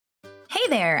Hey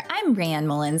there, I'm Rayanne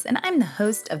Mullins, and I'm the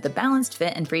host of the Balanced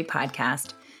Fit and Free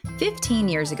podcast. 15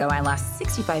 years ago, I lost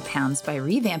 65 pounds by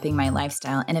revamping my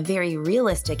lifestyle in a very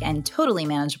realistic and totally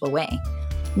manageable way.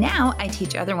 Now, I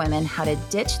teach other women how to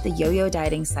ditch the yo-yo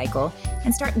dieting cycle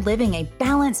and start living a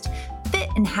balanced, fit,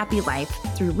 and happy life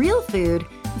through real food,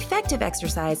 effective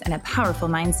exercise, and a powerful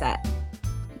mindset.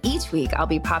 Each week, I'll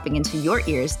be popping into your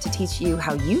ears to teach you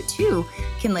how you too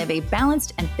can live a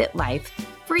balanced and fit life,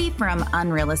 free from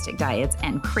unrealistic diets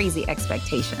and crazy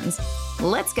expectations.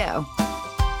 Let's go.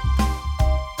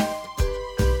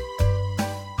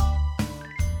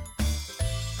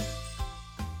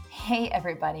 Hey,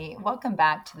 everybody. Welcome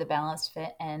back to the Balanced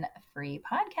Fit and Free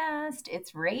podcast.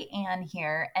 It's Rayanne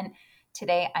here. And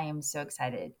today I am so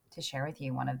excited to share with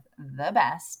you one of the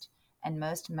best and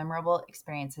most memorable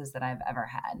experiences that I've ever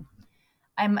had.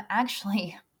 I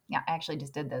actually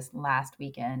just did this last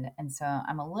weekend. And so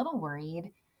I'm a little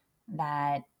worried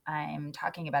that I'm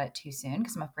talking about it too soon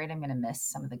because I'm afraid I'm going to miss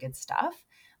some of the good stuff.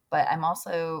 But I'm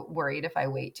also worried if I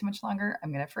wait too much longer,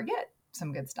 I'm going to forget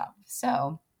some good stuff.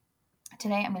 So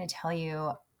today I'm going to tell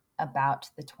you about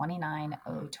the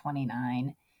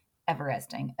 29029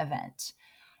 Everesting event.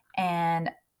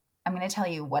 And I'm going to tell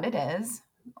you what it is,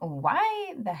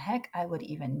 why the heck I would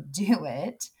even do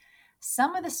it,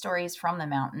 some of the stories from the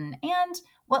mountain, and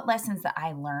what lessons that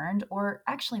I learned, or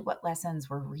actually what lessons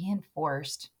were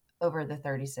reinforced over the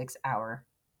 36-hour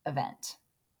event.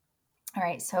 All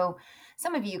right, so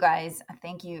some of you guys,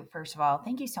 thank you, first of all,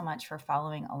 thank you so much for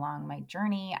following along my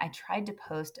journey. I tried to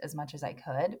post as much as I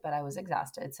could, but I was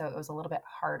exhausted, so it was a little bit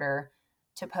harder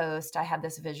to post. I had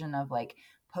this vision of like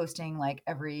posting like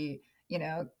every,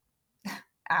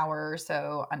 hour or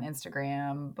so on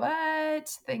Instagram, but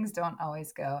things don't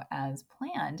always go as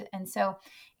planned. And so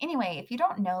anyway, if you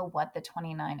don't know what the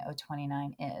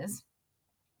 29029 is,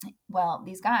 well,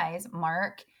 these guys,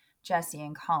 Mark, Jesse,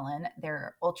 and Colin,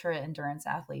 they're ultra endurance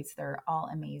athletes. They're all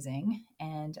amazing.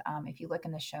 And if you look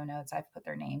in the show notes, I've put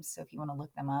their names. So if you want to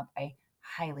look them up, I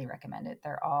highly recommend it.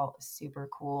 They're all super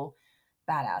cool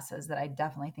badasses that I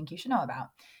definitely think you should know about.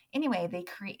 Anyway, they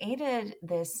created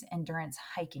this endurance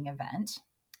hiking event.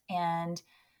 And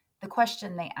the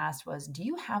question they asked was, do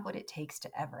you have what it takes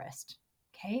to Everest?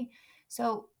 Okay.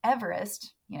 So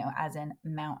Everest, as in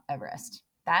Mount Everest,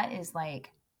 that is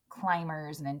like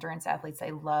climbers and endurance athletes.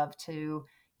 They love to,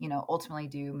 ultimately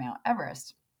do Mount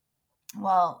Everest.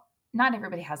 Well, not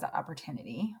everybody has that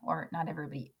opportunity, or not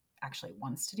everybody actually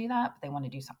wants to do that, but they want to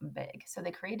do something big. So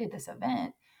they created this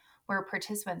event where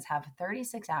participants have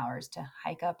 36 hours to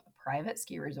hike up a private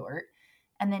ski resort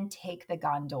and then take the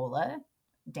gondola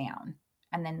down.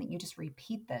 And then you just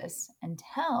repeat this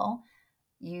until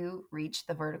you reach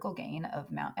the vertical gain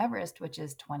of Mount Everest, which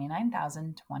is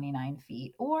 29,029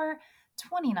 feet or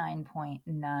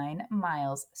 29.9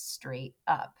 miles straight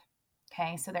up.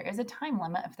 Okay, so there is a time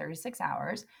limit of 36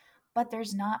 hours, but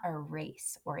there's not a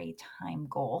race or a time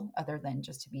goal other than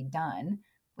just to be done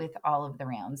with all of the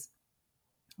rounds,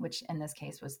 which in this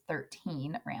case was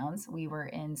 13 rounds. We were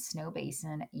in Snow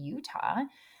Basin, Utah,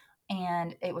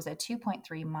 and it was a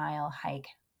 2.3 mile hike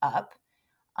up.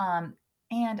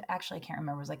 And actually, I can't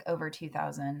remember, it was like over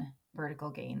 2,000 vertical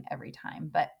gain every time.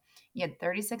 But you had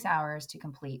 36 hours to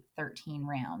complete 13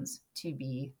 rounds to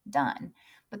be done.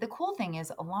 But the cool thing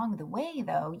is, along the way,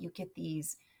 though, you get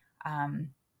these,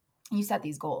 you set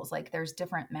these goals. Like there's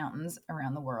different mountains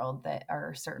around the world that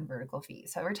are certain vertical feet.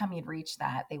 So every time you'd reach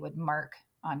that, they would mark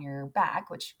on your back,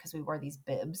 because we wore these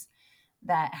bibs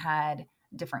that had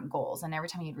different goals. And every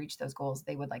time you'd reach those goals,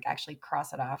 they would like actually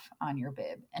cross it off on your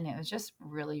bib. And it was just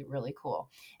really, really cool.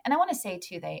 And I want to say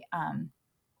too,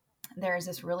 there's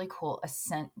this really cool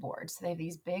ascent board. So they have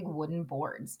these big wooden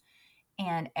boards.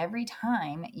 And every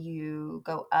time you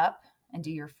go up and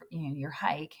do your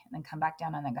hike and then come back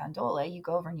down on the gondola, you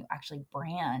go over and you actually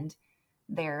brand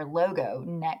their logo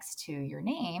next to your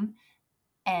name.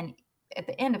 And at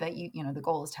the end of it, the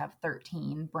goal is to have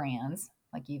 13 brands,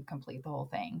 like you complete the whole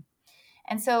thing.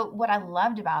 And so what I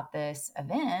loved about this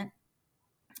event,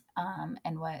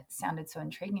 and what sounded so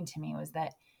intriguing to me, was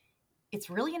that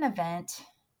it's really an event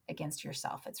against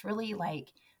yourself. It's really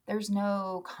like there's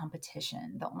no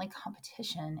competition. The only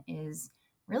competition is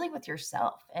really with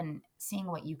yourself and seeing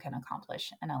what you can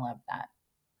accomplish. And I love that.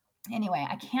 Anyway,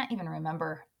 I can't even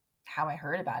remember how I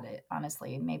heard about it,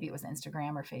 honestly. Maybe it was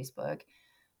Instagram or Facebook,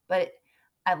 but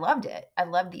I loved it. I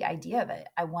loved the idea of it.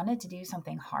 I wanted to do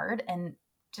something hard and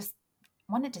just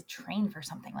wanted to train for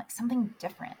something, like something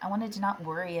different. I wanted to not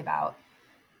worry about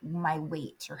my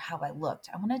weight or how I looked.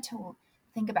 I wanted to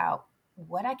think about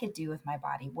what I could do with my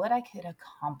body, what I could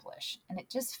accomplish. And it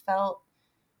just felt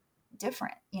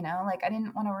different, like I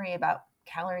didn't want to worry about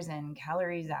calories in,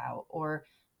 calories out, or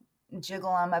jiggle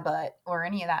on my butt or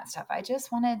any of that stuff. I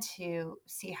just wanted to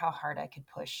see how hard I could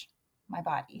push my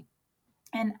body.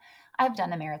 And I've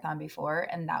done a marathon before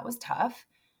and that was tough,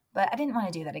 but I didn't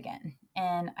want to do that again.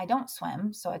 And I don't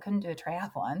swim, so I couldn't do a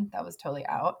triathlon. That was totally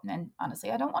out. And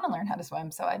honestly, I don't want to learn how to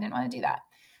swim, so I didn't want to do that.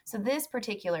 So this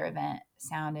particular event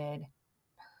sounded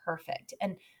perfect.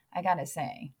 And I got to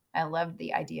say, I loved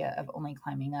the idea of only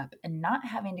climbing up and not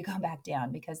having to go back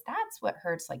down, because that's what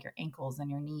hurts, like your ankles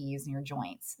and your knees and your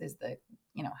joints, is the,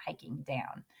 hiking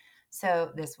down.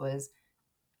 So this was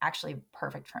actually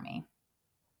perfect for me.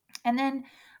 And then,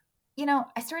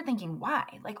 I started thinking, why?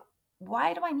 Like,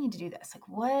 why do I need to do this? Like,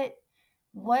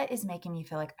 what is making me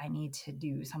feel like I need to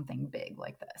do something big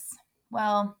like this?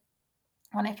 Well,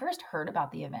 when I first heard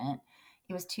about the event,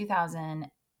 it was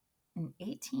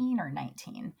 2018 or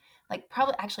 19. Like,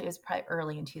 probably, actually, it was probably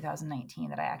early in 2019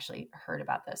 that I actually heard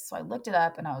about this. So I looked it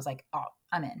up and I was like, oh,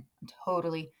 I'm in. I'm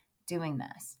totally doing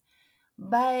this.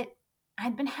 But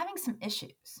I'd been having some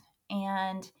issues,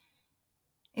 and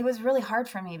it was really hard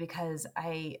for me because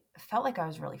I felt like I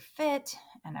was really fit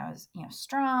and I was,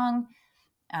 strong.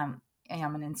 I'm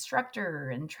an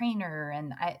instructor and trainer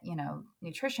and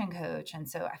nutrition coach. And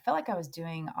so I felt like I was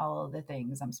doing all of the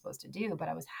things I'm supposed to do, but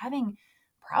I was having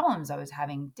problems. I was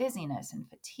having dizziness and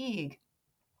fatigue,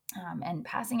 and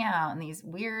passing out and these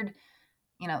weird,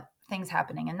 things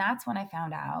happening. And that's when I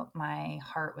found out my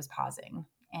heart was pausing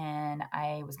and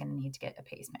I was going to need to get a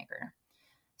pacemaker.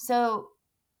 So,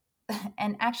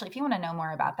 and actually, if you want to know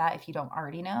more about that, if you don't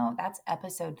already know, that's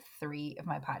episode 3 of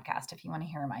my podcast. If you want to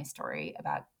hear my story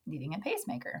about needing a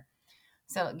pacemaker.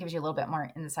 So it gives you a little bit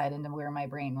more insight into where my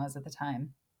brain was at the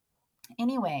time.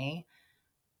 Anyway,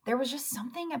 there was just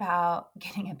something about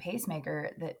getting a pacemaker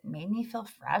that made me feel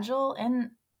fragile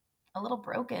and a little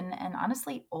broken and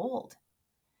honestly old.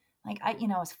 Like, I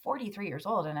was 43 years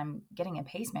old and I'm getting a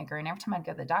pacemaker. And every time I'd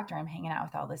go to the doctor, I'm hanging out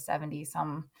with all the 70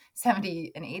 and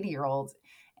 80-year-olds.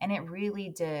 And it really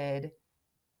did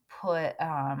put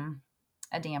a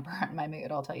damper on my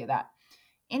mood. I'll tell you that.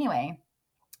 Anyway,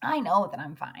 I know that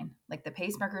I'm fine. Like, the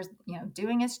pacemaker's,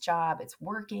 doing its job, it's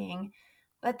working,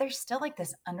 but there's still like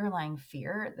this underlying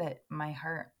fear that my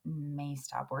heart may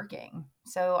stop working.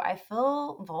 So I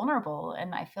feel vulnerable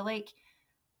and I feel like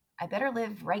I better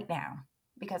live right now,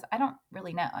 because I don't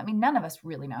really know. I mean, none of us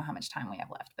really know how much time we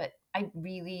have left, but I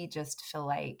really just feel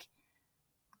like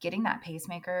getting that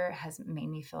pacemaker has made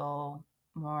me feel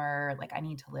more like I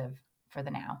need to live for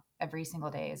the now. Every single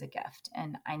day is a gift.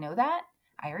 And I know that.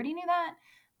 I already knew that.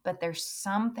 But there's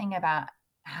something about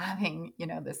having,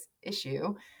 this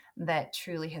issue that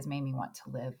truly has made me want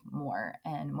to live more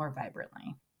and more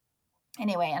vibrantly.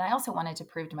 Anyway, and I also wanted to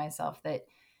prove to myself that,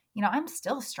 I'm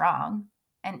still strong.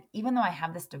 And even though I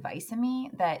have this device in me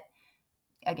that,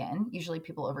 again, usually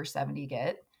people over 70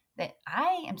 get, that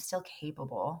I am still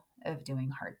capable of doing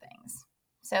hard things.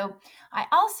 So I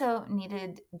also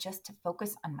needed just to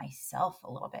focus on myself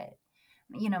a little bit.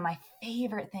 My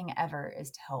favorite thing ever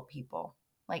is to help people.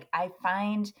 Like, I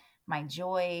find my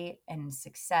joy and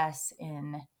success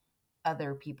in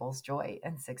other people's joy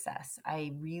and success.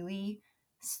 I really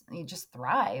just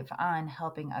thrive on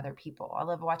helping other people. I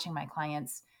love watching my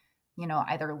clients,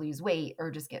 either lose weight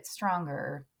or just get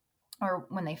stronger, or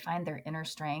when they find their inner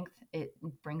strength. It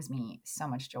brings me so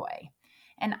much joy.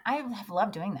 And I have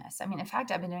loved doing this. I mean, in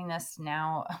fact, I've been doing this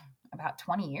now about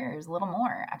 20 years, a little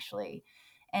more actually.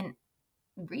 And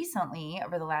recently,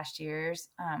 over the last years,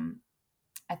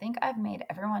 I think I've made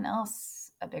everyone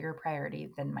else a bigger priority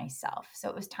than myself. So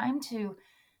it was time to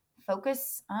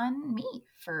focus on me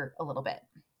for a little bit.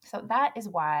 So that is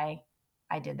why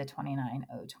I did the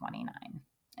 29029.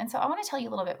 And so I want to tell you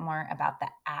a little bit more about the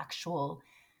actual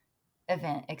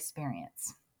event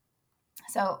experience.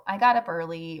 So I got up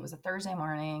early. It was a Thursday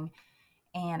morning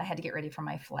and I had to get ready for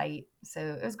my flight. So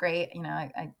it was great.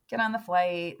 I get on the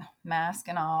flight, mask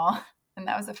and all. And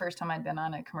that was the first time I'd been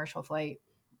on a commercial flight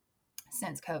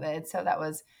since COVID. So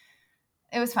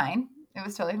it was fine. It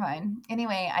was totally fine.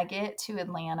 Anyway, I get to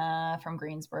Atlanta from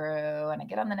Greensboro and I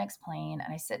get on the next plane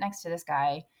and I sit next to this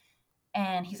guy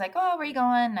and he's like, "Oh, where are you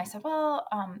going?" And I said, "Well,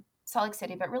 Salt Lake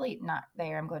City, but really not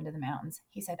there. I'm going to the mountains."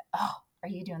 He said, "Oh, are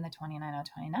you doing the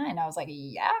 29029?" I was like,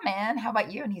 "Yeah, man. How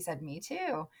about you?" And he said, "Me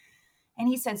too." And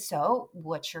he said, "So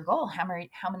what's your goal? How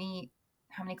many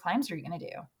climbs are you going to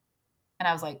do?" And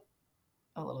I was like,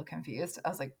 a little confused. I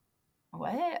was like,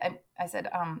 "What?" I said,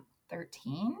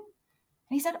 13. And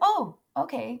he said, "Oh,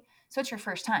 okay. So it's your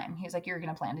first time." He was like, "You're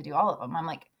going to plan to do all of them." I'm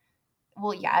like,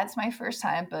 "Well, yeah, it's my first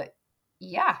time, but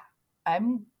yeah,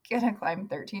 I'm going to climb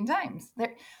 13 times."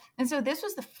 And so this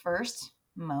was the first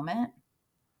moment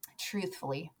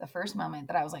truthfully, the first moment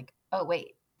that I was like, oh,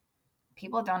 wait,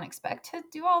 people don't expect to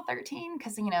do all 13?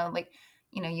 Because, like,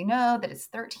 that it's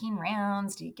 13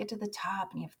 rounds. Do you get to the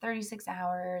top and you have 36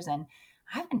 hours? And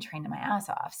I've been training my ass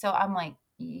off. So I'm like,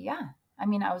 yeah. I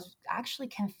mean, I was actually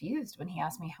confused when he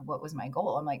asked me what was my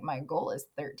goal. I'm like, my goal is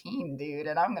 13, dude,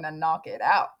 and I'm going to knock it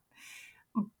out.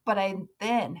 But at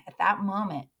that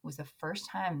moment, was the first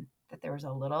time that there was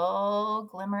a little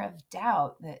glimmer of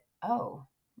doubt that, oh,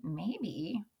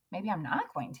 maybe I'm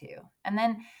not going to. And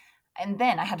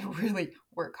then I had to really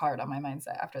work hard on my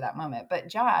mindset after that moment. But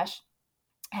Josh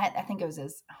had, I think it was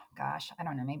his, oh gosh, I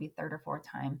don't know, maybe third or fourth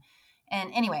time. And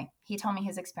anyway, he told me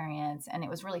his experience, and it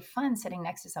was really fun sitting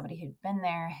next to somebody who'd been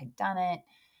there, had done it.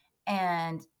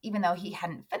 And even though he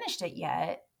hadn't finished it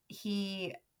yet,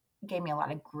 he gave me a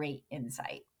lot of great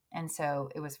insight. And so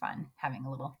it was fun having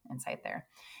a little insight there.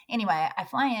 Anyway, I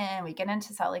fly in, we get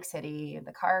into Salt Lake City,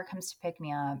 the car comes to pick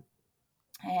me up,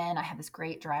 and I have this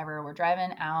great driver. We're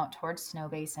driving out towards Snow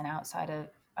Basin outside of,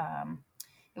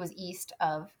 it was east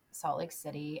of Salt Lake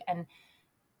City. And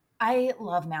I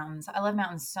love mountains. I love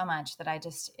mountains so much that I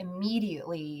just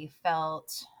immediately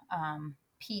felt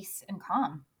peace and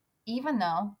calm. Even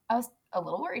though I was a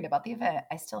little worried about the event,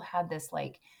 I still had this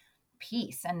like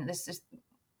peace and this just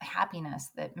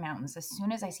happiness that mountains, as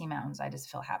soon as I see mountains, I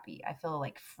just feel happy. I feel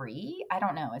like free. I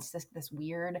don't know. It's just this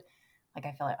weird, like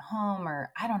I feel at home,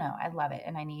 or I don't know. I love it.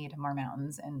 And I need more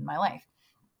mountains in my life.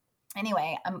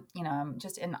 Anyway, I'm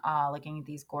just in awe looking at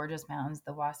these gorgeous mountains,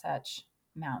 the Wasatch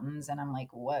Mountains. And I'm like,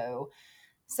 whoa.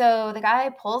 So the guy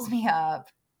pulls me up,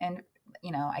 and,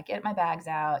 I get my bags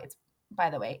out. By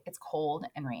the way, it's cold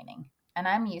and raining. And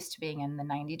I'm used to being in the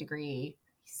 90-degree,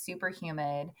 super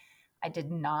humid. I did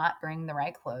not bring the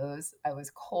right clothes. I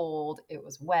was cold. It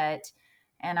was wet.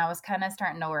 And I was kind of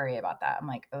starting to worry about that. I'm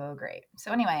like, oh, great.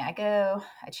 So anyway, I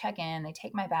check in. They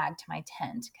take my bag to my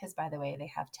tent because, by the way, they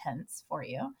have tents for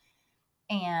you.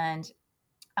 And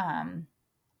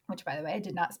which, by the way, I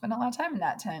did not spend a lot of time in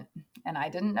that tent, and I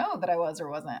didn't know that I was or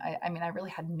wasn't. I mean, I really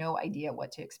had no idea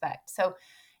what to expect. So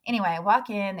anyway, I walk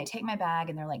in, they take my bag,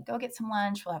 and they're like, go get some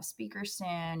lunch. We'll have speakers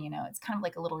soon. It's kind of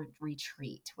like a little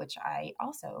retreat, which I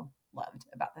also loved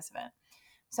about this event.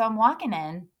 So I'm walking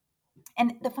in,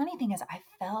 and the funny thing is I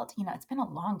felt, it's been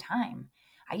a long time.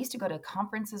 I used to go to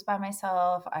conferences by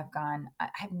myself. I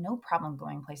have no problem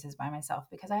going places by myself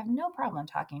because I have no problem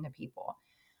talking to people.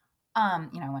 I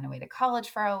went away to college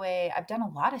far away. I've done a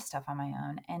lot of stuff on my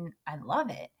own and I love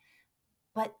it.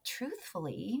 But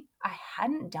truthfully, I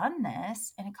hadn't done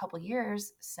this in a couple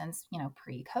years since,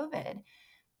 pre-COVID.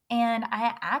 And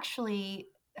I actually,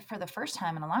 for the first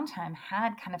time in a long time,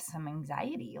 had kind of some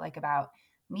anxiety, like about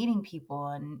meeting people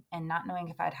and not knowing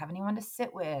if I'd have anyone to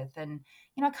sit with. And,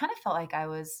 I kind of felt like I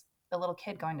was a little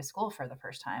kid going to school for the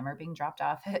first time or being dropped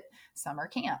off at summer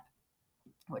camp,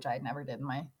 which I never did in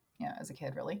my, as a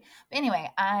kid really. But anyway,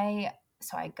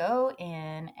 so I go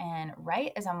in, and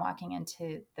right as I'm walking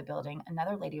into the building,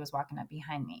 another lady was walking up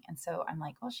behind me. And so I'm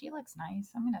like, well, she looks nice.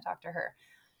 I'm going to talk to her.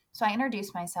 So I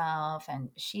introduced myself, and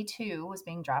she too was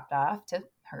being dropped off to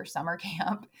her summer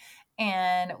camp.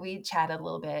 And we chatted a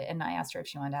little bit, and I asked her if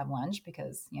she wanted to have lunch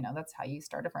because, that's how you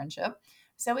start a friendship.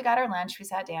 So we got our lunch, we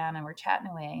sat down, and we're chatting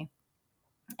away.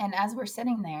 And as we're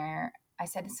sitting there, I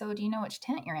said, so do you know which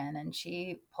tent you're in? And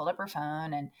she pulled up her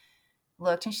phone and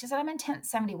looked, and she said, I'm in tent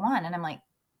 71. And I'm like,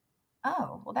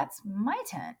 oh, well, that's my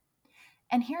tent.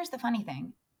 And here's the funny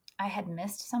thing. I had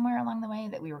missed somewhere along the way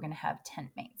that we were going to have tent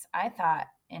mates. I thought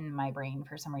in my brain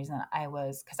for some reason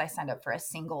because I signed up for a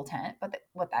single tent, but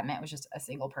what that meant was just a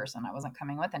single person. I wasn't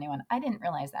coming with anyone. I didn't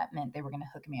realize that meant they were going to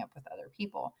hook me up with other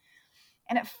people.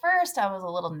 And at first I was a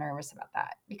little nervous about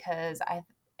that because I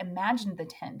imagined the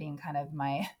tent being kind of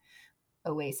my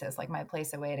oasis, like my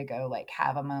place away to go, like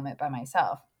have a moment by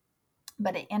myself.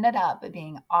 But it ended up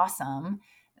being awesome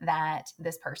that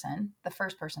this person, the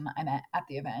first person that I met at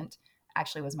the event,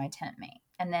 actually was my tent mate.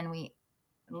 And then we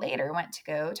later went to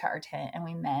go to our tent and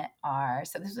we met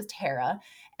so this was Tara.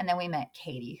 And then we met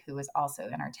Katie, who was also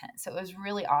in our tent. So it was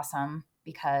really awesome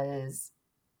because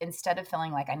instead of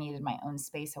feeling like I needed my own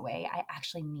space away, I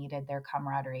actually needed their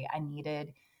camaraderie. I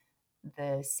needed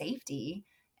the safety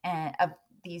of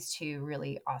these two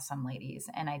really awesome ladies.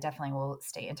 And I definitely will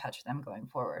stay in touch with them going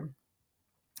forward.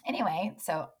 Anyway,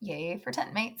 so yay for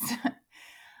tent mates.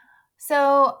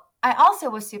 So I also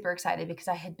was super excited because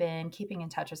I had been keeping in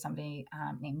touch with somebody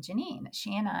named Janine.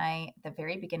 She and I, at the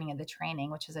very beginning of the training,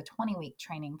 which is a 20-week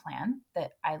training plan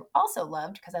that I also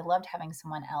loved because I loved having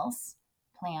someone else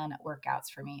plan workouts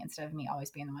for me instead of me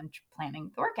always being the one planning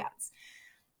the workouts.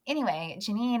 Anyway,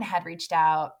 Janine had reached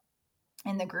out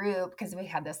in the group because we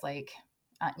had this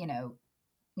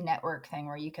network thing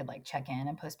where you could like check in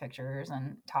and post pictures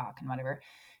and talk and whatever.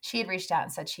 She had reached out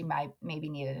and said she might maybe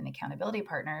needed an accountability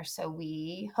partner. So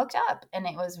we hooked up, and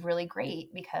it was really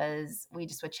great because we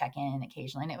just would check in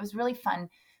occasionally. And it was really fun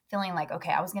feeling like,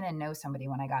 okay, I was going to know somebody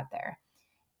when I got there.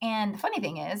 And the funny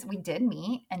thing is, we did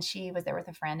meet, and she was there with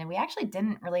a friend, and we actually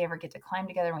didn't really ever get to climb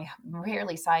together. And we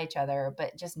rarely saw each other,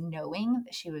 but just knowing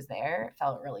that she was there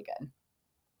felt really good.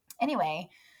 Anyway,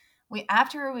 we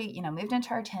after we moved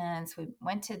into our tents, we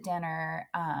went to dinner,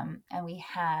 and we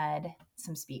had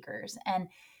some speakers. And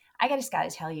just got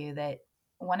to tell you that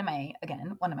one of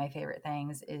my favorite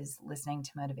things is listening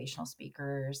to motivational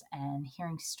speakers and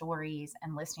hearing stories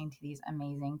and listening to these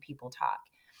amazing people talk.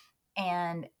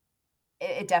 And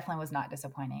it definitely was not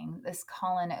disappointing. This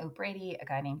Colin O'Brady, a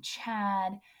guy named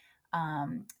Chad,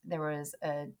 there was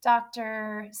a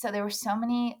doctor. So there were so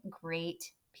many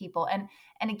great people. And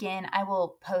again, I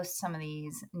will post some of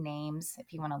these names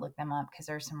if you want to look them up, because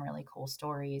there's some really cool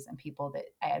stories and people that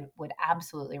I would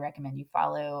absolutely recommend you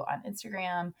follow on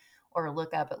Instagram or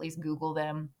look up, at least Google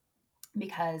them,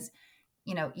 because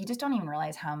you just don't even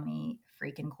realize how many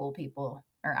freaking cool people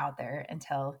are out there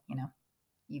until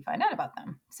you find out about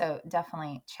them. So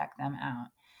definitely check them out.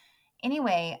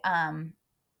 Anyway,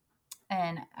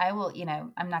 and I will,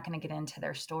 I'm not going to get into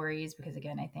their stories because,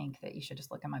 again, I think that you should just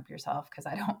look them up yourself, because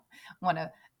I don't want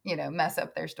to, mess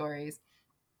up their stories.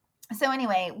 So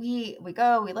anyway, we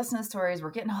go, we listen to the stories.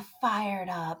 We're getting all fired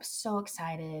up, so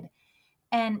excited.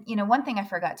 And, one thing I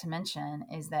forgot to mention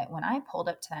is that when I pulled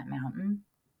up to that mountain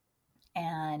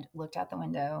and looked out the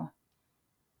window,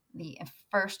 the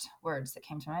first words that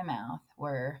came to my mouth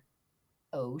were,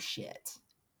 "Oh shit."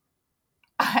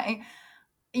 I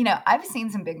I've seen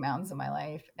some big mountains in my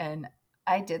life, and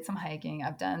I did some hiking.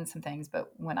 I've done some things,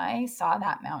 but when I saw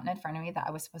that mountain in front of me that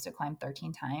I was supposed to climb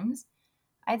 13 times,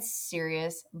 I had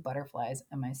serious butterflies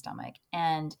in my stomach.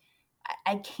 And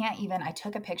I can't even, I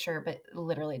took a picture, but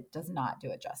literally does not do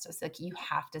it justice. Like, you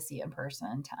have to see it in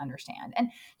person to understand. And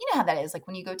you know how that is. Like,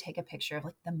 when you go take a picture of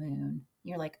like the moon,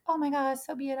 you're like, oh my God,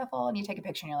 so beautiful. And you take a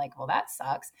picture and you're like, well, that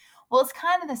sucks. Well, it's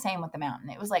kind of the same with the mountain.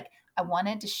 It was like, I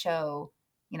wanted to show,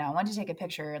 I wanted to take a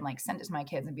picture and like send it to my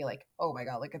kids and be like, oh my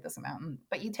God, look at this mountain.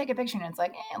 But you take a picture and it's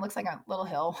like, it looks like a little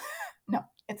hill. No,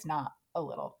 it's not a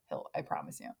little hill, I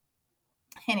promise you.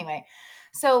 Anyway,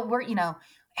 so we're,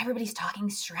 everybody's talking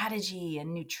strategy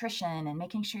and nutrition and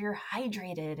making sure you're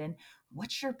hydrated and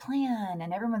what's your plan,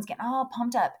 and everyone's getting all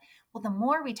pumped up. Well, the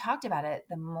more we talked about it,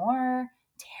 the more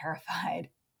terrified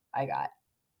I got.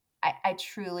 I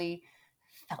truly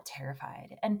felt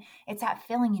terrified. And it's that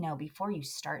feeling, before you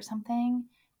start something,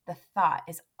 the thought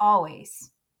is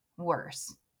always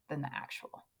worse than the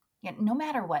actual. No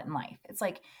matter what in life, it's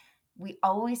like we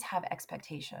always have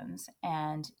expectations,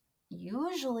 and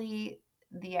usually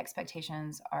the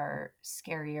expectations are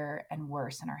scarier and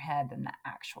worse in our head than the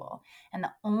actual. And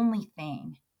the only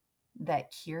thing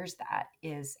that cures that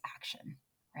is action,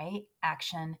 right?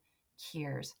 Action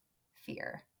cures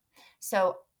fear.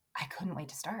 So I couldn't wait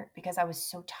to start because I was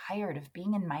so tired of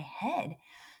being in my head.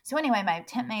 So anyway, my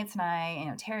tent mates and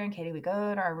I, Tara and Katie, we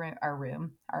go to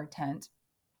our tent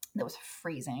that was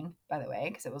freezing, by the way,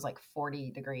 because it was like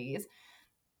 40 degrees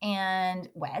and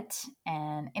wet.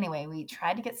 And anyway, we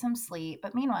tried to get some sleep,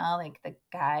 but meanwhile, like the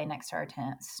guy next to our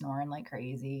tent snoring like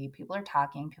crazy. People are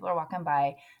talking, people are walking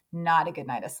by. Not a good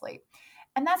night of sleep.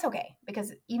 And that's okay,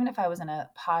 because even if I was in a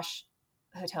posh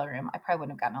hotel room, I probably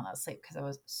wouldn't have gotten a lot of sleep because I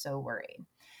was so worried.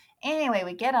 Anyway,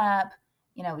 we get up,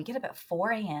 we get up at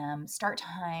 4 a.m. Start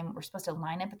time. We're supposed to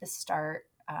line up at the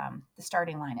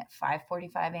starting line at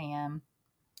 5:45 a.m.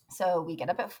 So we get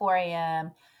up at 4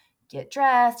 a.m., get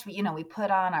dressed. We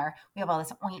put on we have all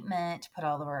this ointment to put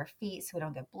all over our feet so we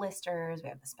don't get blisters. We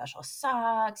have the special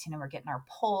socks. We're getting our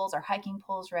poles, our hiking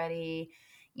poles ready.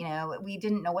 We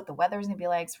didn't know what the weather's going to be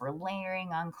like, so we're layering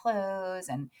on clothes.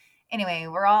 And anyway,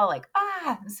 we're all like,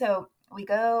 So we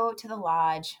go to the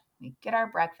lodge, we get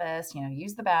our breakfast,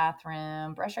 use the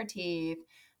bathroom, brush our teeth,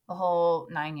 the whole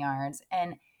 9 yards.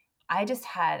 And I just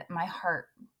had my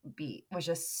heartbeat was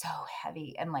just so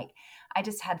heavy, and like I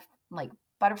just had like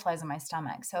butterflies in my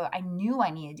stomach. So I knew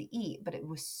I needed to eat, but it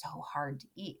was so hard to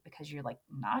eat because you're like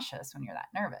nauseous when you're that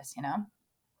nervous.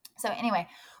 So anyway,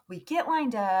 we get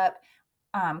lined up.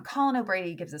 Colin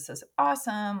O'Brady gives us this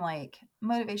awesome like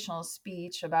motivational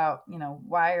speech about,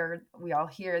 why are we all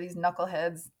here, these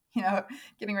knuckleheads,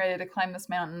 getting ready to climb this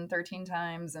mountain 13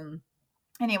 times. And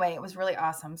anyway, it was really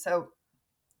awesome. So,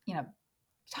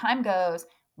 time goes,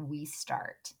 we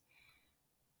start.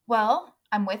 Well,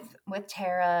 I'm with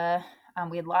Tara.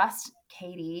 We had lost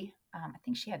Katie I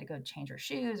think she had to go change her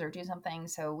shoes or do something.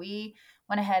 So we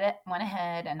went ahead,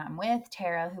 and I'm with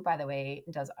Tara, who, by the way,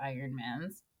 does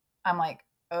Ironmans. I'm like,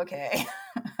 okay,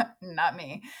 not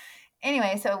me.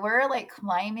 Anyway, so we're like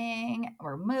climbing,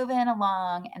 we're moving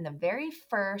along, and the very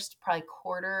first, probably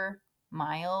quarter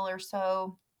mile or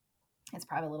so, it's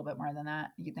probably a little bit more than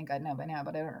that. You'd think I'd know by now,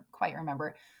 but I don't quite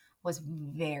remember, was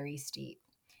very steep.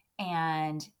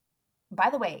 And by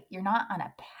the way, you're not on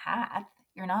a path.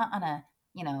 You're not on a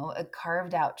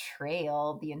carved out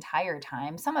trail the entire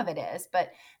time. Some of it is,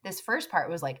 but this first part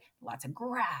was like lots of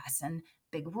grass and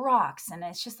big rocks. And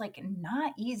it's just like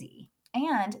not easy.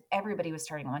 And everybody was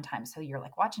starting at one time. So you're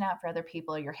like watching out for other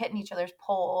people. You're hitting each other's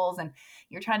poles and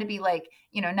you're trying to be like,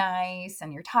 nice,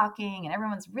 and you're talking and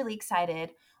everyone's really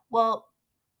excited. Well,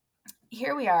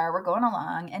 here we are, we're going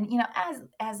along, and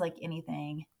as like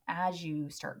anything, as you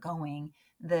start going,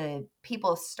 the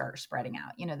people start spreading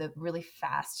out. The really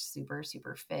fast, super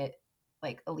super fit,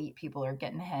 like elite people are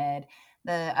getting ahead.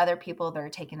 The other people that are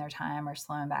taking their time are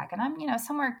slowing back, and I'm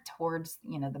somewhere towards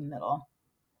the middle,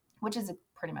 which is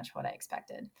pretty much what I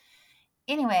expected.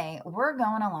 Anyway, we're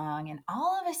going along, and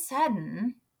all of a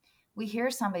sudden we hear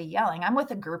somebody yelling. I'm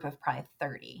with a group of probably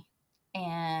 30.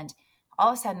 And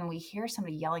all of a sudden we hear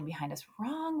somebody yelling behind us,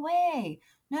 wrong way.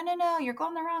 No, no, no, you're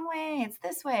going the wrong way. It's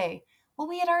this way. Well,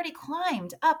 we had already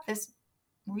climbed up this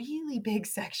really big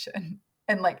section.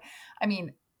 And like, I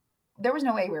mean, there was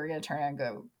no way we were going to turn and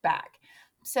go back.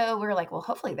 So we were like, well,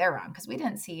 hopefully they're wrong because we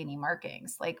didn't see any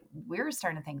markings. Like we were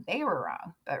starting to think they were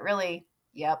wrong, but really,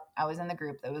 yep, I was in the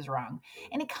group that was wrong.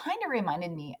 And it kind of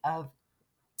reminded me of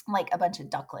like a bunch of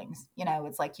ducklings.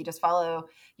 It's like you just follow,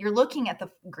 you're looking at the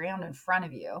ground in front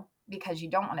of you because you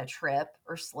don't want to trip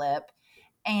or slip.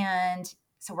 And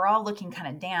so we're all looking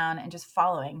kind of down and just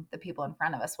following the people in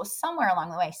front of us. Well, somewhere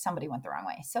along the way, somebody went the wrong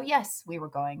way. So, yes, we were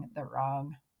going the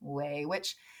wrong way,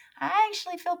 which I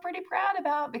actually feel pretty proud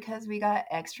about because we got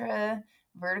extra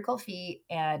vertical feet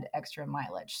and extra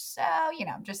mileage. So,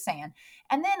 just saying.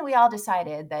 And then we all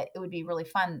decided that it would be really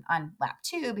fun on lap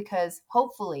 2 because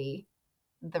hopefully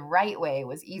the right way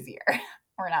was easier.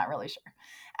 We're not really sure.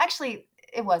 Actually,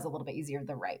 it was a little bit easier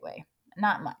the right way.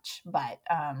 Not much, but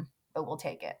we'll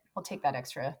take it. We'll take that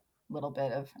extra little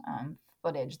bit of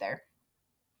footage there.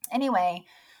 Anyway,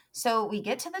 so we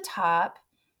get to the top,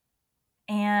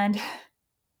 and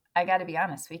I got to be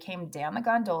honest, we came down the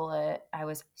gondola. I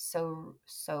was so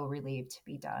relieved to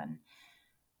be done.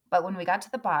 But when we got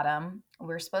to the bottom,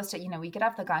 we're supposed to, we get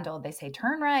off the gondola, they say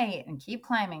turn right and keep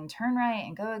climbing, turn right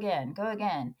and go again, go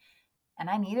again. And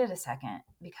I needed a second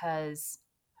because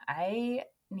I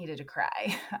needed to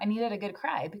cry. I needed a good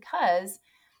cry because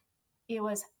it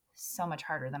was so much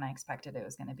harder than I expected it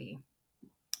was going to be.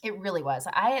 It really was.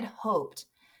 I had hoped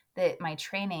that my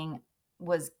training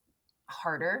was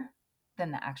harder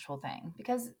than the actual thing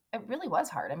because it really was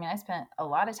hard. I mean, I spent a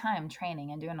lot of time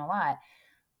training and doing a lot,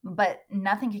 but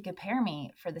nothing could compare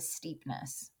me for the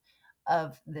steepness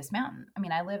of this mountain. I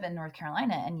mean, I live in North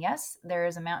Carolina, and yes, there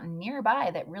is a mountain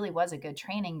nearby that really was a good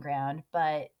training ground,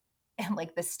 but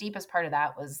like the steepest part of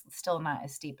that was still not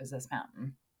as steep as this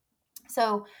mountain.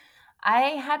 So I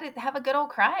had to have a good old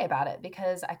cry about it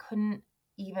because I couldn't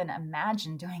even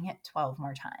imagine doing it 12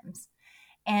 more times.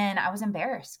 And I was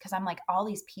embarrassed because I'm like, all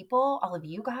these people, all of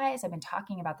you guys, I've been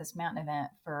talking about this mountain event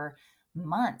for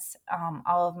months.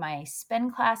 All of my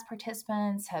spin class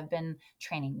participants have been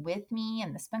training with me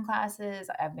in the spin classes.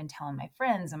 I've been telling my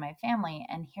friends and my family.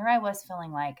 And here I was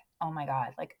feeling like, oh my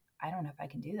God, like, I don't know if I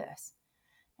can do this.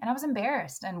 And I was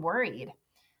embarrassed and worried.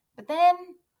 But then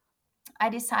I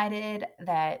decided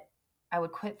that I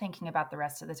would quit thinking about the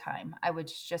rest of the time. I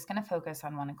was just going to focus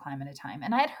on one climb at a time.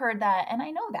 And I had heard that, and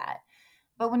I know that.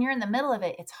 But when you're in the middle of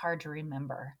it, it's hard to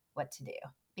remember what to do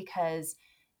because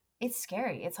it's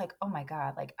scary. It's like, oh my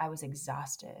God, like I was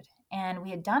exhausted. And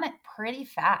we had done it pretty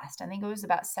fast. I think it was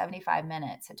about 75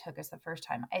 minutes it took us the first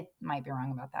time. I might be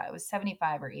wrong about that. It was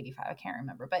 75 or 85. I can't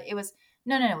remember. But it was,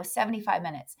 no, it was 75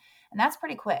 minutes. And that's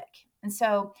pretty quick. And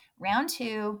so round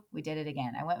 2, we did it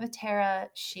again. I went with Tara.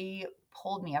 She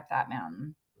pulled me up that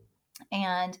mountain.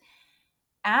 And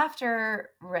after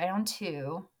round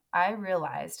 2, I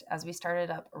realized as we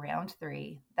started up round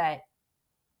 3 that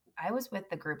I was with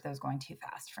the group that was going too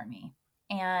fast for me.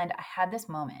 And I had this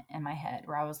moment in my head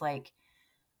where I was like,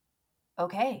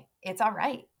 okay, it's all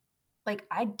right. Like,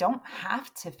 I don't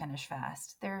have to finish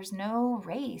fast. There's no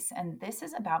race, and this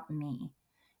is about me.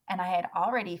 And I had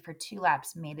already, for 2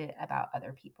 laps, made it about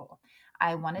other people.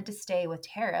 I wanted to stay with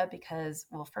Tara because,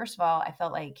 well, first of all, I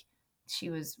felt like she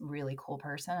was a really cool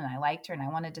person and I liked her and I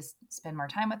wanted to spend more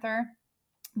time with her.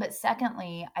 But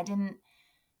secondly, I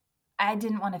I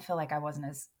didn't want to feel like I wasn't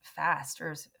as fast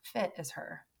or as fit as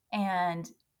her. And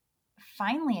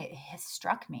finally, it has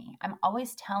struck me. I'm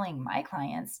always telling my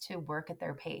clients to work at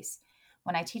their pace.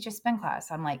 When I teach a spin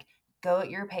class, I'm like, go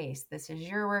at your pace. This is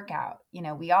your workout.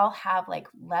 We all have like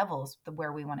levels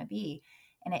where we want to be.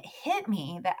 And it hit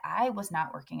me that I was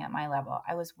not working at my level.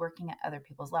 I was working at other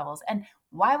people's levels. And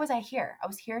why was I here? I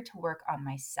was here to work on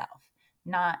myself,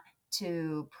 not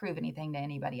to prove anything to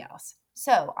anybody else.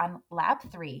 So on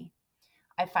lap 3,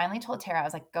 I finally told Tara, I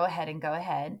was like, go ahead and go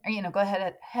ahead, or, go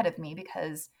ahead of me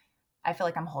because I feel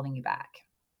like I'm holding you back.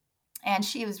 And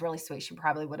she was really sweet. She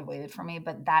probably would have waited for me,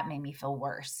 but that made me feel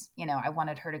worse. I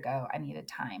wanted her to go. I needed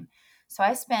time. So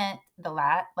I spent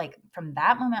like from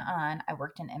that moment on, I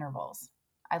worked in intervals.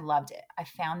 I loved it. I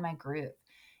found my groove.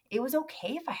 It was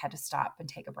okay if I had to stop and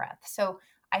take a breath. So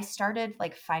I started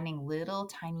like finding little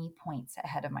tiny points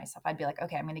ahead of myself. I'd be like,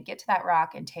 okay, I'm going to get to that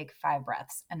rock and take 5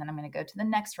 breaths. And then I'm going to go to the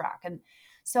next rock. And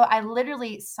so I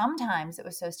literally, sometimes it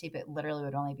was so steep, it literally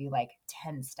would only be like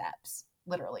 10 steps,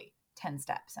 literally 10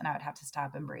 steps. And I would have to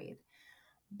stop and breathe.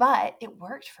 But it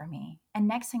worked for me. And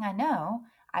next thing I know,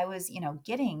 I was,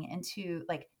 getting into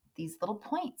like these little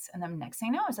points. And then next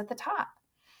thing I know, I was at the top.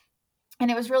 And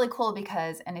it was really cool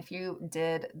because, and if you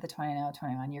did the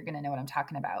 20-21, you're going to know what I'm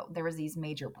talking about. There was these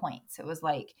major points. It was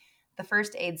like the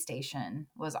first aid station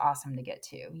was awesome to get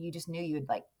to. You just knew you had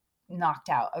like knocked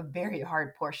out a very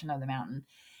hard portion of the mountain.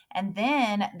 And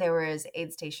then there was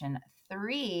aid station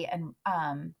 3. And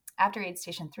after aid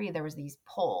station 3, there was these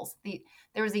poles.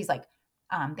 There was these like,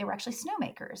 they were actually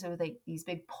snowmakers. It was like these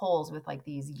big poles with like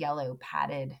these yellow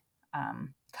padded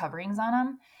coverings on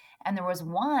them. And there was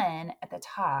one at the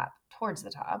top, towards the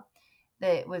top,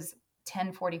 that was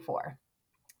 1044.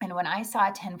 And when I saw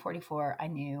 1044, I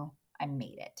knew I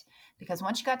made it. Because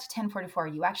once you got to 1044,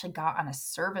 you actually got on a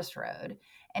service road.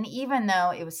 And even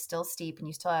though it was still steep and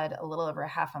you still had a little over a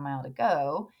half a mile to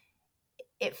go,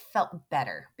 it felt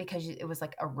better because it was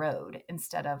like a road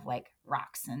instead of like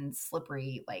rocks and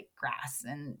slippery like grass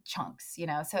and chunks,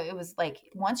 So it was like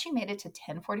once you made it to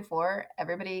 1044,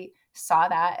 everybody saw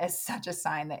that as such a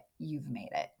sign that you've made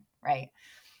it, right?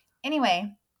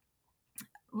 Anyway,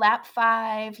 lap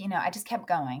 5, I just kept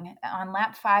going. On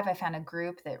lap 5, I found a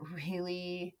group that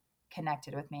really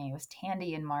connected with me. It was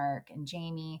Tandy and Mark and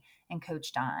Jamie and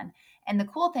Coach Don. And the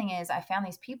cool thing is I found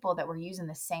these people that were using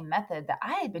the same method that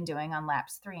I had been doing on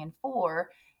laps 3 and 4,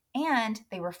 and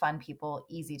they were fun people,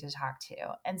 easy to talk to.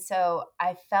 And so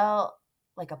I felt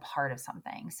like a part of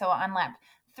something. So on lap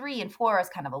 3 and 4, I was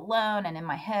kind of alone and in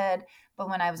my head. But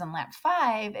when I was on lap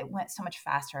 5, it went so much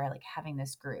faster. I like having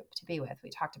this group to be with. We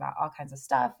talked about all kinds of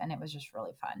stuff and it was just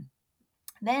really fun.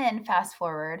 Then fast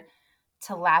forward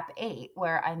to lap 8,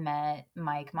 where I met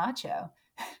Mike Macho.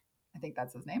 I think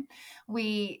that's his name.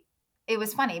 It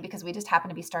was funny because we just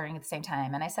happened to be starting at the same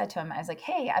time. And I said to him, I was like,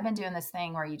 hey, I've been doing this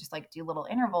thing where you just like do little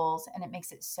intervals and it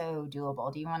makes it so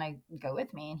doable. Do you want to go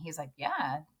with me? And he's like,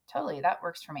 yeah, totally. That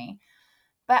works for me.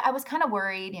 But I was kind of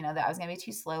worried, that I was going to be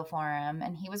too slow for him.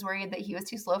 And he was worried that he was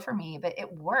too slow for me, but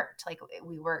it worked. Like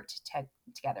we worked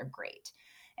together great.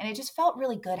 And it just felt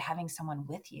really good having someone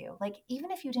with you. Like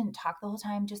even if you didn't talk the whole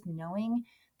time, just knowing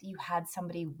that you had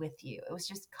somebody with you, it was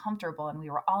just comfortable. And we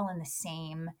were all in the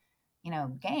same,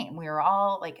 game. We were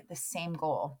all like the same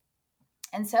goal.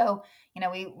 And so,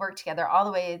 we worked together all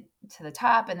the way to the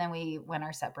top and then we went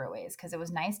our separate ways because it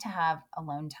was nice to have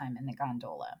alone time in the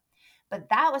gondola. But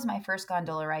that was my first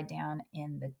gondola ride down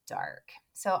in the dark.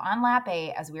 So on lap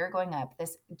 8, as we were going up,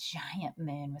 this giant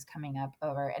moon was coming up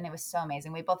over and it was so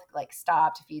amazing. We both like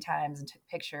stopped a few times and took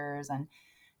pictures and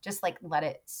just like let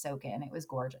it soak in. It was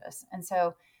gorgeous. And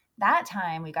so that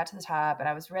time we got to the top and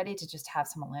I was ready to just have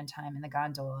some alone time in the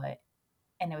gondola.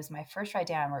 And it was my first ride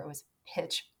down where it was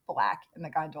pitch black in the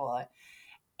gondola.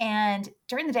 And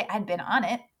during the day, I'd been on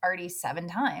it already 7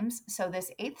 times. So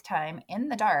this 8th time in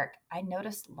the dark, I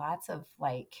noticed lots of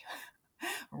like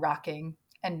rocking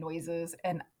and noises.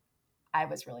 And I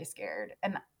was really scared.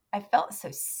 And I felt so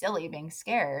silly being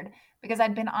scared because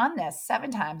I'd been on this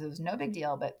 7 times. It was no big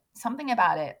deal, but something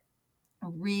about it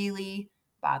really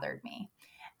bothered me.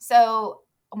 So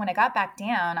when I got back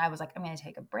down, I was like, I'm going to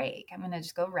take a break. I'm going to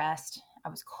just go rest. I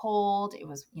was cold. It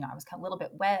was, I was a little bit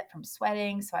wet from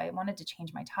sweating. So I wanted to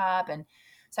change my top. And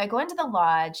so I go into the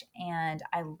lodge and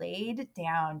I laid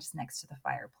down just next to the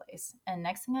fireplace. And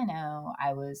next thing I know,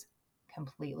 I was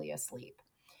completely asleep.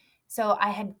 So I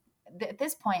had, at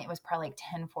this point, it was probably like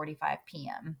 10:45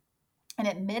 p.m. And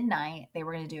at midnight, they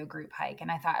were going to do a group hike. And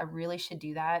I thought I really should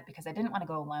do that because I didn't want to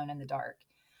go alone in the dark.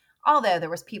 Although there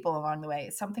was people along the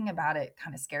way, something about it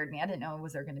kind of scared me. I didn't know,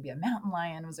 was there going to be a mountain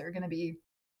lion? Was there going to be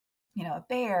a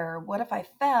bear? What if I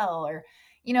fell? Or,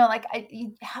 you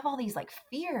have all these like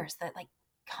fears that like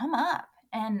come up.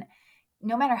 And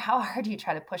no matter how hard you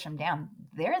try to push them down,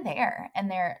 they're there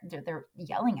and they're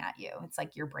yelling at you. It's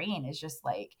like your brain is just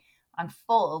like on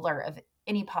full alert of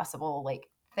any possible like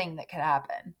thing that could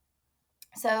happen.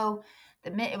 So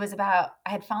it was about,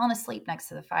 I had fallen asleep next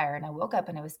to the fire and I woke up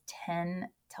and it was 10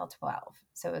 till 12.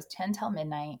 So it was 10 till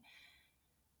midnight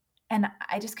and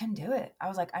I just couldn't do it. I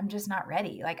was like, I'm just not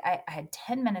ready. Like I had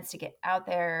 10 minutes to get out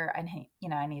there. I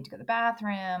needed to go to the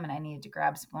bathroom and I needed to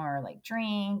grab some more like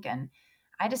drink. And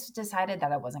I just decided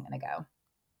that I wasn't going to go.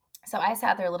 So I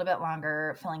sat there a little bit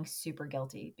longer, feeling super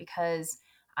guilty because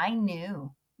I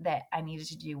knew that I needed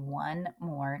to do one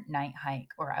more night hike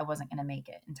or I wasn't going to make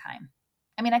it in time.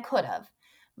 I mean, I could have,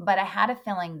 but I had a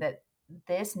feeling that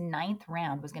this ninth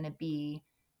round was going to be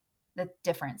the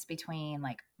difference between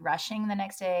like rushing the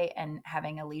next day and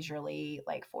having a leisurely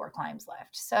like 4 climbs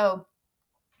left. So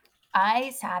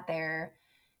I sat there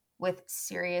with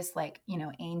serious, like,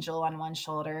 angel on one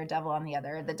shoulder, devil on the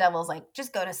other. The devil's like,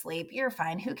 just go to sleep. You're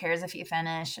fine. Who cares if you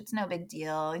finish? It's no big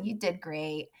deal. You did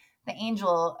great. The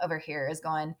angel over here is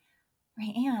going,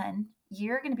 Raeann,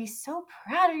 you're going to be so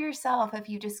proud of yourself if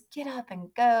you just get up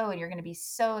and go, and you're going to be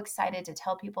so excited to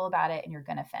tell people about it, and you're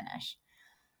going to finish.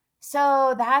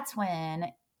 So that's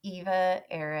when Eva,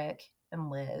 Eric,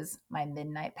 and Liz, my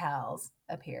midnight pals,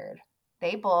 appeared.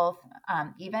 They both,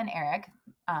 Eva and Eric,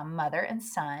 mother and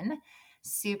son,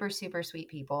 super, super sweet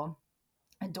people,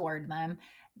 adored them.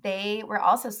 They were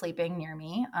also sleeping near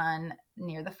me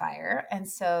near the fire. And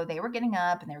so they were getting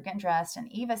up and they were getting dressed.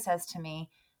 And Eva says to me,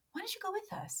 why don't you go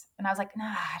with us? And I was like, nah,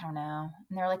 I don't know.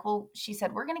 And they're like, well, she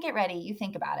said, we're going to get ready. You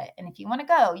think about it. And if you want to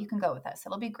go, you can go with us.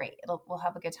 It'll be great. We'll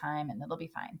have a good time and it'll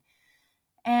be fine.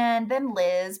 And then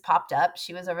Liz popped up.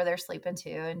 She was over there sleeping too,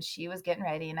 and she was getting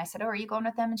ready. And I said, oh, are you going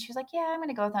with them? And she was like, yeah, I'm going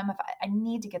to go with them. If I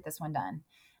need to get this one done.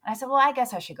 And I said, well, I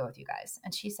guess I should go with you guys.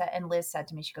 And Liz said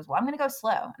to me, she goes, well, I'm going to go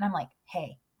slow. And I'm like,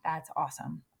 hey, that's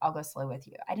awesome. I'll go slow with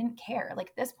you. I didn't care. Like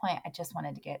at this point, I just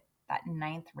wanted to get that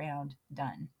ninth round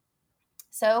done.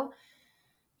 So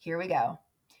here we go.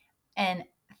 And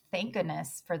thank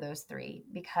goodness for those 3,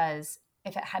 because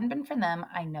if it hadn't been for them,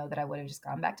 I know that I would have just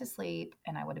gone back to sleep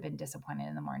and I would have been disappointed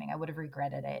in the morning. I would have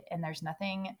regretted it. And there's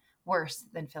nothing worse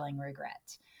than feeling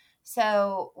regret.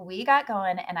 So we got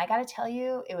going, and I got to tell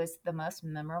you, it was the most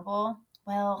memorable.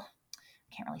 Well,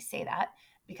 I can't really say that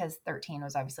because 13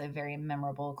 was obviously a very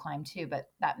memorable climb too. But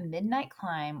that midnight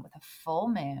climb with a full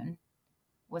moon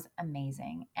was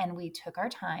amazing. And we took our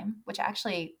time, which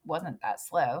actually wasn't that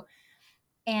slow.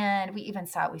 And we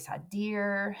saw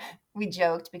deer. We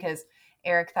joked because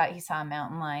Eric thought he saw a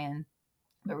mountain lion,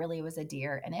 but really it was a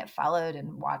deer, and it followed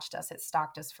and watched us. It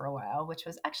stalked us for a while, which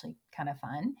was actually kind of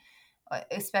fun.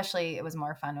 Especially it was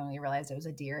more fun when we realized it was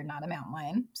a deer, not a mountain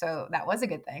lion. So that was a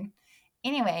good thing.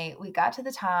 Anyway, we got to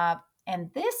the top,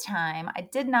 and this time I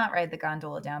did not ride the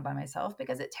gondola down by myself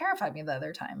because it terrified me the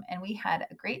other time. And we had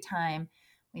a great time.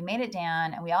 We made it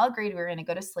down, and we all agreed we were going to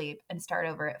go to sleep and start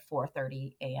over at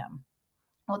 4:30 a.m.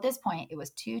 Well, at this point, it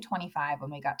was 2:25 when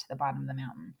we got to the bottom of the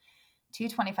mountain,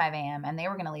 2:25 a.m., and they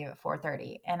were going to leave at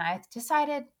 4:30. And I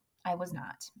decided I was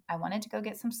not. I wanted to go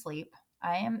get some sleep.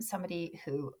 I am somebody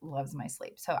who loves my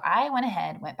sleep. So I went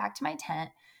ahead, went back to my tent.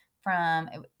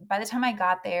 By the time I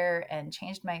got there and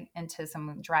changed into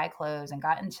some dry clothes and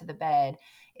got into the bed,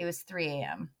 it was 3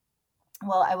 a.m.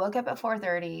 Well, I woke up at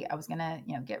 4:30. I was going to,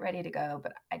 get ready to go,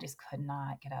 but I just could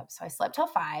not get up. So I slept till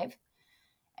 5.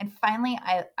 And finally,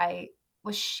 I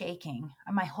was shaking.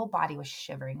 My whole body was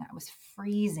shivering. I was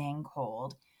freezing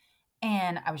cold.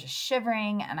 And I was just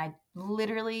shivering, and I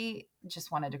literally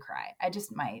just wanted to cry.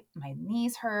 My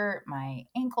knees hurt, my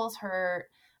ankles hurt.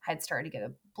 I had started to get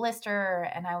a blister,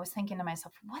 and I was thinking to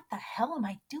myself, what the hell am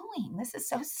I doing? This is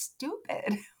so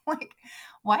stupid. Like,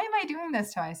 why am I doing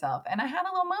this to myself? And I had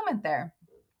a little moment there.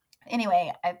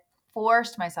 Anyway, I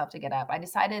forced myself to get up. I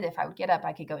decided if I would get up,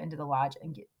 I could go into the lodge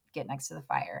and get next to the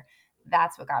fire.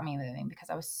 That's what got me moving because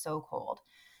I was so cold.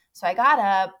 So I got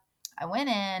up, I went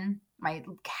in, my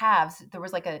calves, there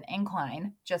was like an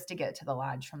incline just to get to the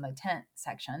lodge from the tent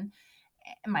section.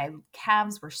 My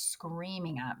calves were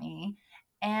screaming at me,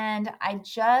 and I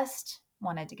just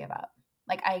wanted to give up.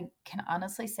 Like, I can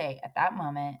honestly say at that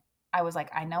moment, I was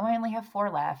like, I know I only have 4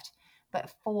 left,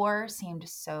 but 4 seemed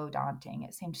so daunting.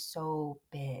 It seemed so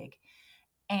big.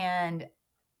 And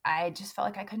I just felt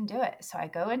like I couldn't do it. So I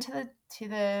go into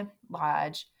the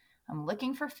lodge. I'm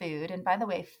looking for food. And by the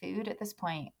way, food at this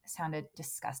point sounded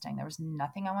disgusting. There was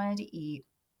nothing I wanted to eat.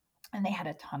 And they had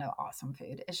a ton of awesome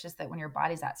food. It's just that when your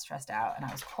body's that stressed out and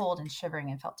I was cold and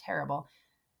shivering and felt terrible,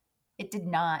 it did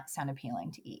not sound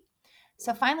appealing to eat.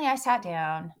 So finally I sat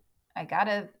down. I got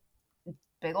a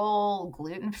big old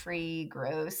gluten-free,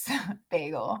 gross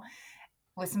bagel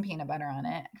with some peanut butter on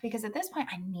it because at this point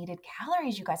I needed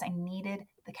calories, you guys. I needed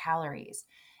the calories.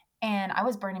 And I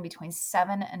was burning between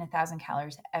 7 and 1,000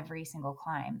 calories every single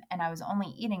climb. And I was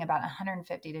only eating about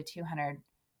 150 to 200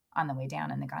 on the way down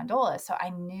in the gondola. So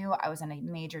I knew I was in a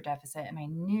major deficit and I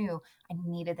knew I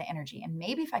needed the energy. And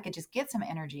maybe if I could just get some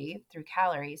energy through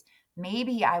calories,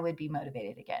 maybe I would be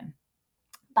motivated again.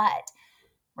 But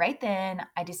right then,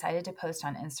 I decided to post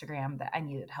on Instagram that I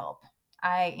needed help.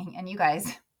 And you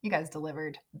guys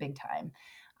delivered big time.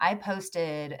 I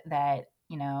posted that,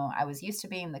 I was used to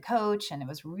being the coach and it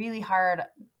was really hard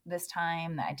this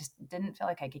time that I just didn't feel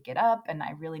like I could get up and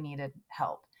I really needed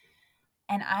help.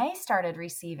 And I started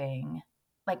receiving,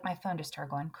 like, my phone just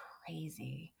started going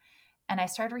crazy. And I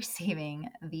started receiving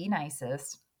the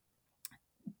nicest,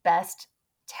 best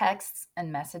texts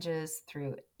and messages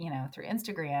through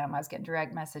Instagram. I was getting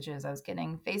direct messages, I was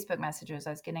getting Facebook messages,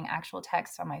 I was getting actual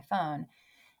texts on my phone.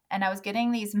 And I was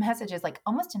getting these messages like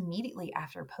almost immediately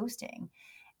after posting.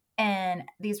 And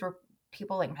these were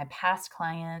people like my past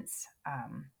clients,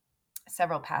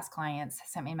 several past clients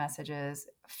sent me messages,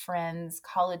 friends,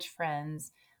 college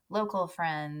friends, local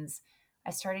friends.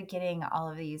 I started getting all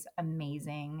of these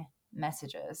amazing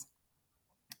messages.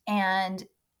 And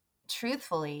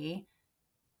truthfully,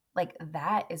 like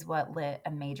that is what lit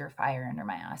a major fire under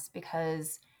my ass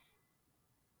because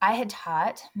I had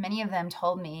taught, many of them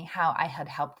told me how I had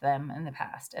helped them in the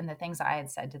past and the things I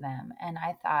had said to them. And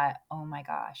I thought, oh my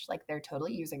gosh, like they're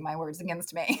totally using my words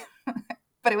against me.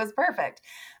 But it was perfect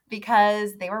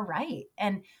because they were right.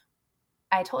 And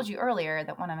I told you earlier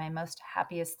that one of my most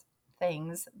happiest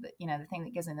things, the thing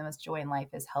that gives me the most joy in life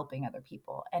is helping other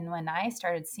people. And when I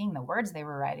started seeing the words they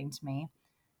were writing to me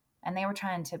and they were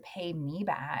trying to pay me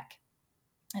back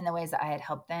in the ways that I had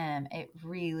helped them, it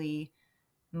really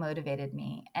motivated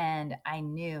me. And I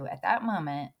knew at that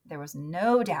moment, there was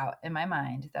no doubt in my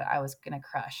mind that I was going to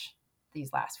crush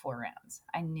these last 4 rounds.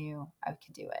 I knew I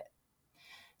could do it.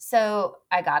 So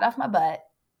I got off my butt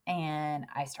and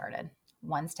I started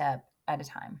one step at a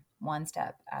time, one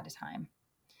step at a time.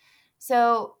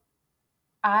 So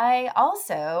I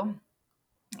also,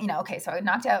 okay, so I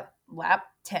knocked out lap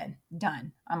 10,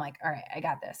 done. I'm like, all right, I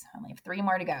got this. I only have 3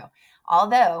 more to go.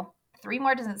 Although 3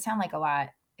 more doesn't sound like a lot,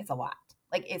 it's a lot.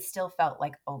 Like it still felt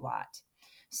like a lot.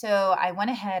 So I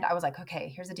went ahead, I was like,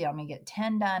 okay, here's the deal. I'm going to get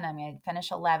 10 done. I'm going to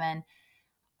finish 11.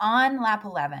 On lap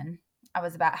 11, I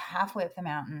was about halfway up the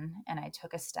mountain and I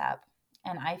took a step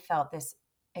and I felt this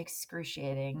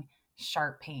excruciating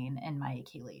sharp pain in my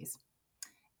Achilles.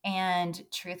 And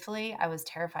truthfully, I was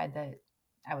terrified that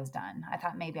I was done. I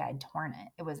thought maybe I'd torn it.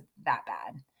 It was that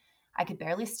bad. I could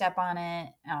barely step on it.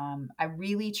 I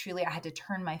really, truly, I had to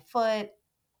turn my foot.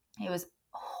 It was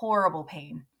horrible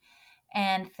pain.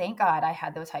 And thank God I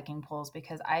had those hiking poles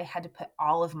because I had to put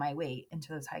all of my weight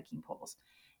into those hiking poles.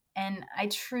 And I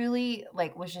truly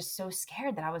was just so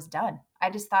scared that I was done.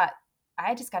 I just thought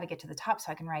I just got to get to the top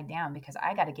so I can ride down because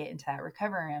I got to get into that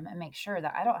recovery room and make sure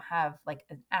that I don't have like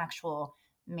an actual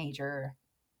major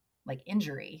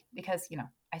injury because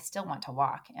I still want to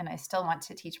walk and I still want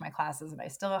to teach my classes and I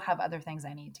still have other things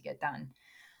I need to get done.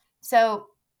 So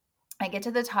I get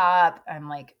to the top. I'm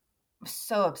like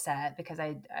so upset because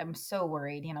I'm so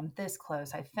worried. I'm this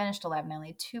close. I finished 11,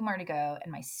 only 2 more to go,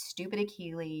 and my stupid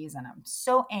Achilles, and I'm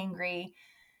so angry.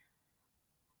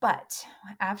 But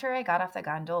after I got off the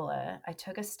gondola, I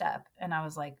took a step and I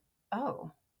was like,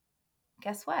 oh,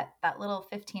 guess what? That little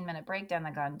 15-minute break down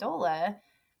the gondola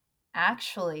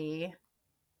actually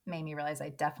made me realize I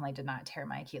definitely did not tear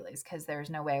my Achilles because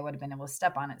there's no way I would have been able to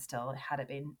step on it still had it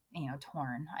been,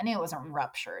 torn. I knew it wasn't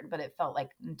ruptured, but it felt like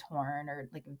torn or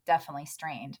like definitely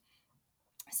strained.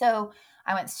 So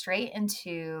I went straight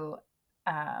into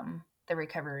the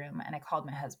recovery room and I called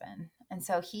my husband. And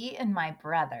so he and my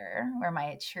brother were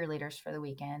my cheerleaders for the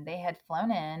weekend. They had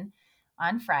flown in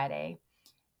on Friday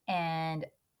and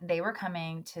they were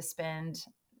coming to spend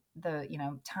the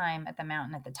time at the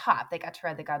mountain at the top. They got to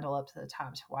ride the gondola up to the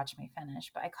top to watch me finish.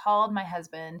 But I called my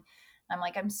husband. I'm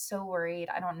like, I'm so worried.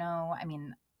 I don't know. I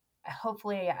mean,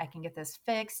 hopefully I can get this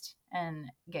fixed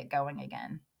and get going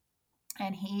again.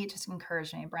 And he just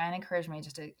encouraged me. Brian encouraged me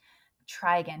just to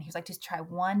try again. He was like, just try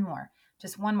one more.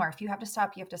 Just one more. If you have to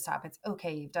stop, you have to stop. It's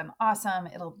okay. You've done awesome.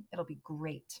 It'll be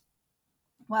great.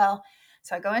 Well,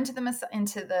 so I go into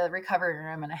the recovery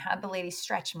room and I had the lady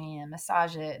stretch me and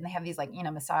massage it. And they have these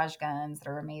massage guns that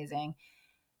are amazing.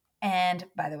 And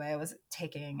by the way, I was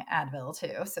taking Advil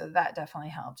too. So that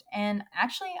definitely helped. And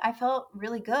actually I felt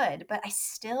really good, but I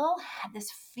still had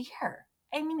this fear.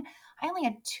 I mean, I only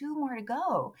had 2 more to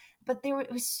go, but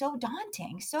it was so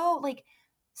daunting. So like,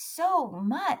 so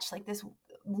much like this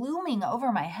looming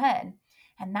over my head.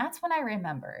 And that's when I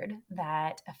remembered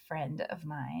that a friend of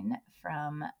mine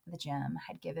from the gym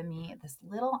had given me this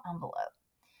little envelope.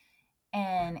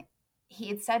 And he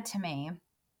had said to me,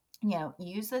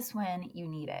 use this when you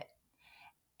need it.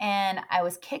 And I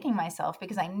was kicking myself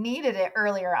because I needed it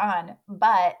earlier on,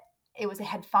 but it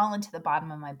had fallen to the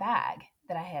bottom of my bag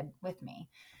that I had with me.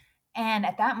 And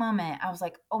at that moment, I was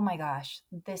like, oh my gosh,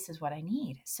 this is what I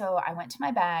need. So I went to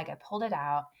my bag, I pulled it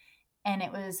out, and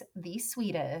it was the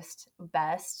sweetest,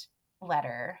 best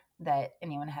letter that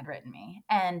anyone had written me.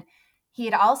 And he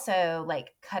had also like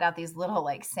cut out these little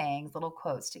like sayings, little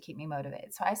quotes to keep me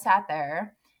motivated. So I sat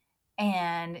there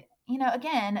and,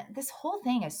 again, this whole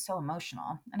thing is so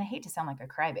emotional. And I hate to sound like a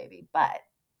crybaby, but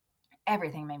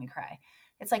everything made me cry.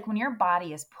 It's like when your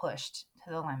body is pushed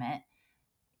to the limit,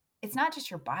 it's not just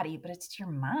your body, but it's your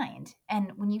mind.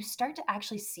 And when you start to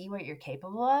actually see what you're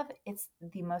capable of, it's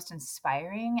the most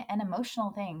inspiring and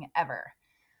emotional thing ever.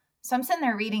 So I'm sitting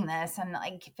there reading this and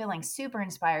like feeling super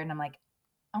inspired. And I'm like,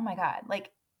 oh my God,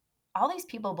 like all these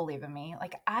people believe in me.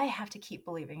 Like I have to keep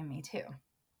believing in me too.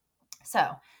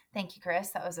 So thank you, Chris.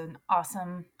 That was an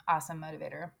awesome, awesome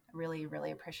motivator. Really,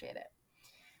 really appreciate it.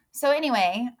 So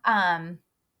anyway, so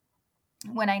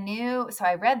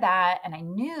I read that and I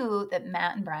knew that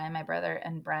Matt and Brian, my brother,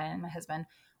 and Brian, my husband,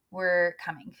 were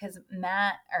coming because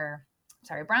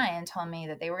Brian told me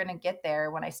that they were going to get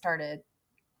there when I started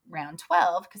round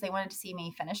 12 because they wanted to see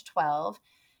me finish 12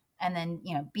 and then,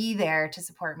 be there to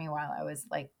support me while I was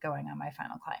like going on my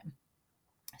final climb.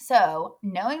 So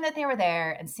knowing that they were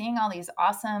there and seeing all these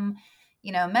awesome,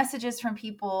 messages from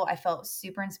people, I felt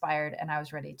super inspired and I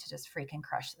was ready to just freaking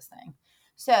crush this thing.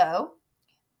 So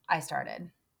I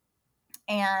started.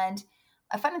 And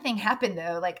a funny thing happened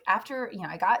though, like after,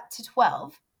 I got to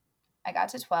 12,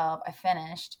 I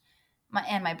finished.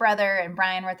 My brother and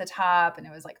Brian were at the top and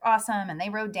it was like awesome. And they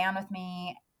rode down with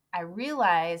me. I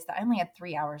realized that I only had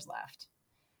 3 hours left.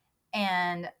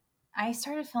 And I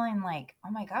started feeling like,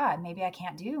 oh my God, maybe I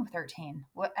can't do 13.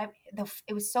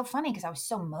 It was so funny because I was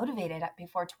so motivated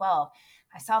before 12.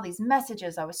 I saw these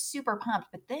messages. I was super pumped.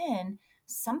 But then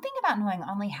something about knowing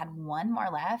I only had one more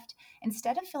left,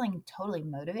 instead of feeling totally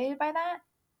motivated by that,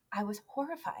 I was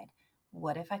horrified.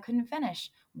 What if I couldn't finish?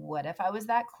 What if I was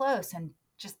that close and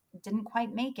just didn't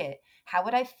quite make it? How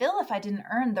would I feel if I didn't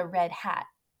earn the red hat?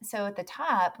 So at the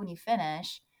top, when you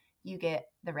finish, you get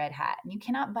the red hat. And you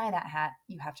cannot buy that hat.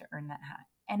 You have to earn that hat.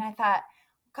 And I thought,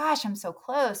 gosh, I'm so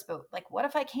close, but like, what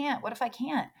if I can't? What if I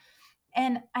can't?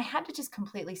 And I had to just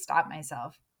completely stop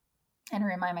myself and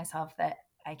remind myself that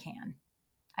I can.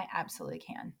 I absolutely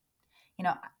can.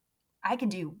 I can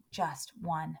do just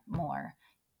one more.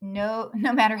 No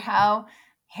matter how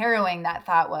harrowing that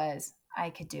thought was,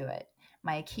 I could do it.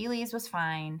 My Achilles was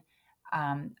fine.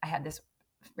 I had this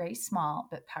very small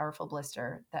but powerful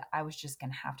blister that I was just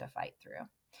going to have to fight through.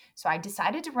 So I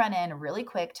decided to run in really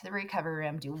quick to the recovery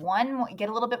room, get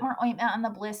a little bit more ointment on the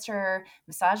blister,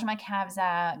 massage my calves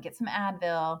out, get some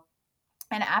Advil.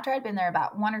 And after I'd been there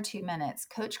about 1 or 2 minutes,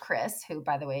 Coach Chris, who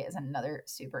by the way is another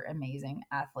super amazing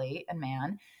athlete and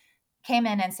man, came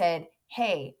in and said,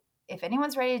 hey, if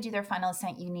anyone's ready to do their final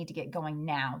ascent, you need to get going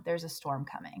now. There's a storm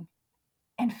coming.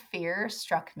 And fear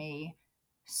struck me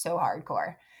so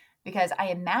hardcore because I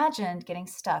imagined getting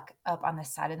stuck up on the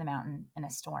side of the mountain in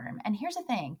a storm. And here's the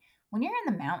thing, when you're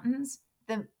in the mountains,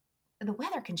 the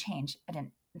weather can change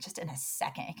just in a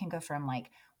second. It can go from like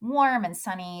warm and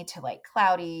sunny to like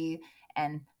cloudy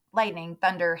and lightning,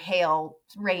 thunder, hail,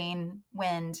 rain,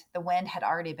 wind. The wind had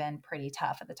already been pretty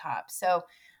tough at the top. So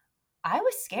I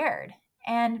was scared.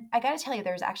 And I got to tell you,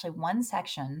 there was actually one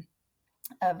section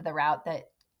of the route that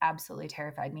absolutely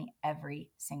terrified me every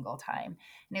single time.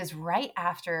 And it was right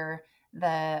after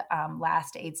the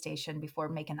last aid station before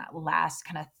making that last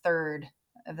kind of third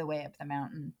of the way up the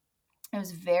mountain. It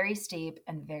was very steep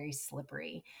and very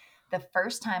slippery. The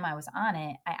first time I was on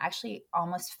it, I actually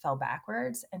almost fell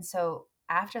backwards. And so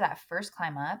after that first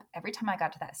climb up, every time I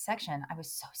got to that section, I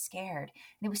was so scared.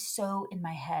 And it was so in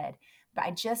my head. But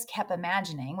I just kept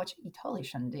imagining, which you totally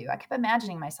shouldn't do. I kept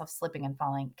imagining myself slipping and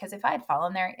falling. Because if I had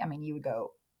fallen there, I mean, you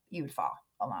would fall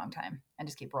a long time and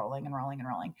just keep rolling and rolling and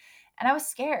rolling. And I was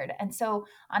scared. And so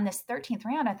on this 13th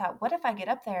round, I thought, what if I get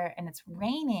up there and it's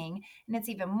raining and it's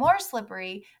even more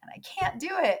slippery and I can't do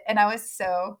it? And I was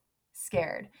so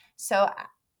scared. So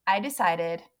I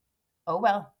decided, oh,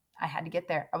 well, I had to get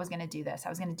there. I was going to do this. I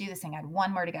was going to do this thing. I had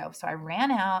one more to go. So I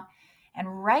ran out.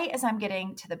 And right as I'm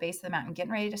getting to the base of the mountain,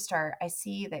 getting ready to start, I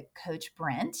see that Coach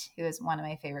Brent, who is one of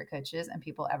my favorite coaches and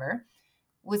people ever,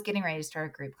 was getting ready to start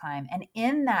a group climb. And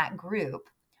in that group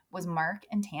was Mark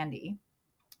and Tandy,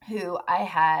 who I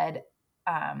had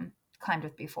climbed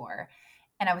with before.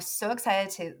 And I was so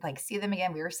excited to like see them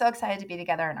again. We were so excited to be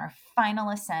together in our final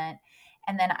ascent.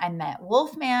 And then I met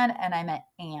Wolfman and I met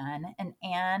Anne. And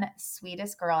Anne,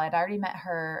 sweetest girl, I'd already met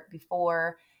her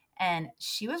before. And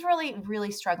she was really,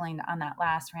 really struggling on that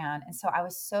last round. And so I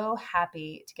was so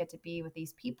happy to get to be with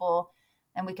these people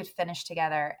and we could finish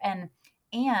together. And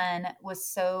Anne was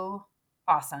so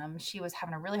awesome. She was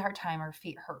having a really hard time. Her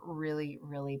feet hurt really,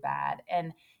 really bad.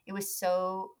 And it was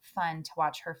so fun to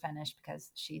watch her finish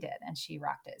because she did and she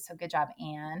rocked it. So good job,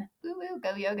 Anne. Woo woo,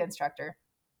 go yoga instructor.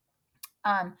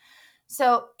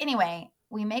 So anyway,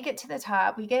 we make it to the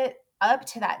top. We get up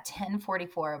to that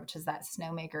 1044, which is that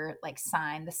snowmaker like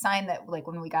sign, the sign that like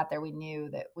when we got there, we knew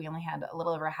that we only had a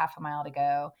little over a half a mile to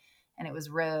go and it was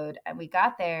road. And we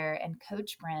got there and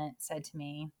Coach Brent said to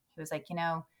me, he was like,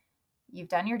 you've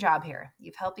done your job here.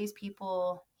 You've helped these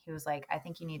people. He was like, I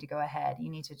think you need to go ahead. You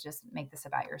need to just make this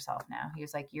about yourself now. He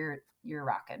was like, you're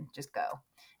rocking. Just go.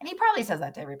 And he probably says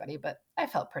that to everybody, but I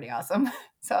felt pretty awesome.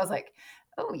 So I was like,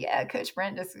 oh yeah, Coach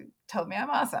Brent just told me I'm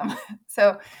awesome.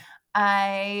 So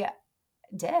I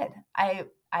did.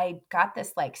 I got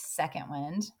this like second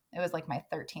wind. It was like my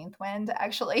 13th wind,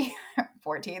 actually,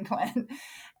 14th wind.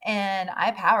 And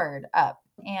I powered up.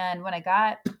 And when I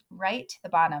got right to the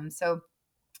bottom, so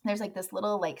there's like this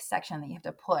little like section that you have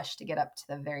to push to get up to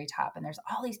the very top. And there's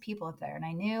all these people up there. And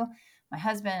I knew my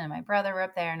husband and my brother were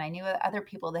up there. And I knew other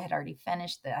people that had already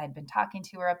finished that I'd been talking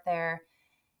to were up there.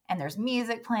 And there's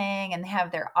music playing and they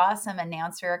have their awesome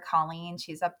announcer, Colleen.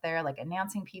 She's up there like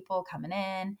announcing people coming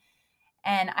in.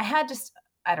 And I had just,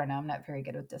 I don't know, I'm not very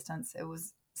good with distance. It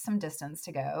was some distance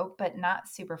to go, but not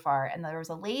super far. And there was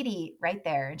a lady right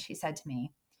there. And she said to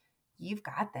me, you've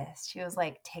got this. She was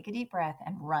like, take a deep breath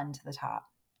and run to the top.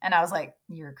 And I was like,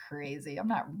 you're crazy. I'm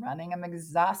not running. I'm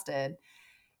exhausted.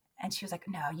 And she was like,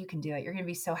 no, you can do it. You're going to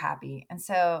be so happy. And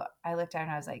so I looked at her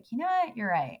and I was like, you know what? You're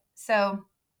right. So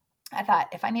I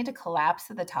thought if I need to collapse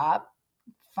to the top,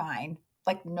 fine.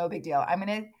 Like, no big deal. I'm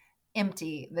going to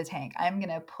empty the tank. I'm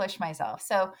going to push myself.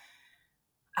 So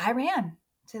I ran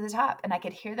to the top and I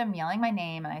could hear them yelling my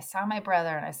name. And I saw my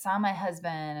brother and I saw my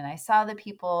husband and I saw the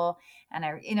people and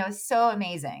it was so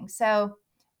amazing. So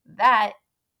that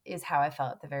is how I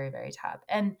felt at the very, very top.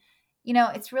 And,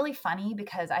 it's really funny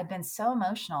because I'd been so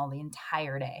emotional the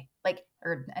entire day,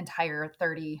 or entire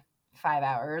 35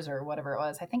 hours or whatever it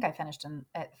was. I think I finished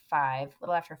at 5, a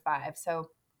little after 5. So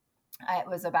it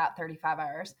was about 35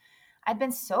 hours. I'd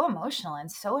been so emotional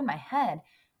and so in my head.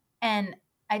 And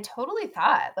I totally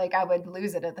thought like I would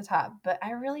lose it at the top, but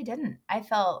I really didn't. I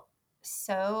felt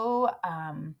so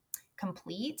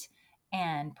complete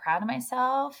and proud of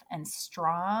myself and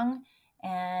strong.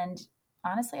 And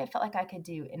honestly, I felt like I could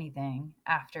do anything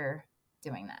after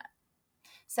doing that.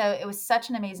 So it was such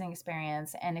an amazing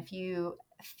experience. And if you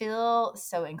feel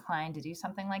so inclined to do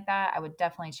something like that, I would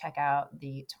definitely check out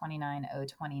the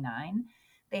 29029.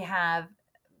 They have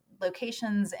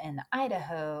locations in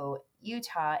Idaho,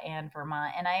 Utah, and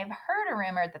Vermont. And I've heard a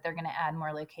rumor that they're going to add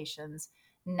more locations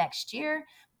next year,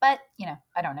 but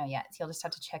I don't know yet. So you'll just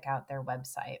have to check out their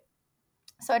website.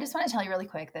 So I just want to tell you really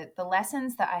quick that the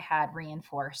lessons that I had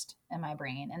reinforced in my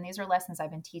brain, and these are lessons I've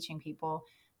been teaching people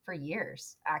for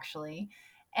years, actually,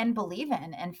 and believe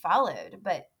in and followed,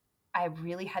 but I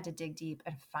really had to dig deep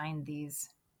and find these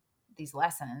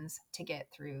lessons to get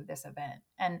through this event.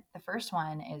 And the first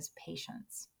one is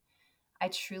patience. I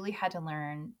truly had to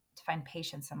learn to find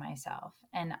patience in myself.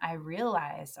 And I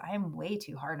realized I am way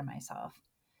too hard on myself.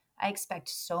 I expect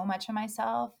so much of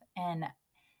myself. And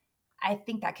I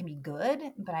think that can be good.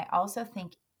 But I also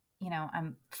think,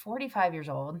 I'm 45 years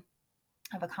old.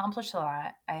 I've accomplished a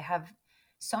lot. I have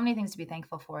so many things to be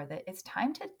thankful for that it's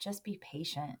time to just be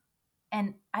patient.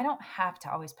 And I don't have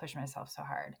to always push myself so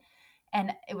hard.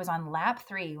 And it was on lap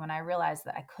 3 when I realized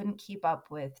that I couldn't keep up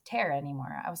with Tara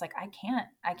anymore. I was like, I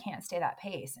can't stay that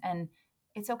pace. And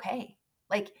it's okay.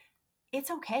 Like,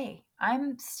 it's okay.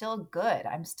 I'm still good.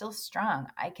 I'm still strong.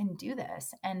 I can do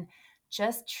this. And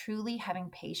just truly having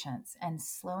patience and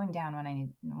slowing down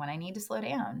when I need to slow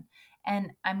down.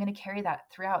 And I'm going to carry that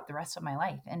throughout the rest of my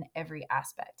life in every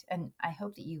aspect. And I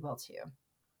hope that you will too.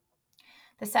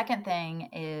 The second thing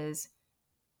is,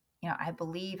 I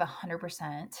believe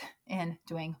 100% in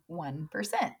doing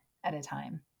 1% at a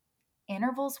time.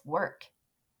 Intervals work.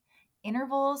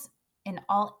 Intervals in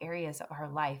all areas of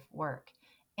our life work.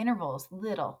 Intervals,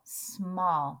 little,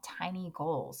 small, tiny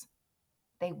goals,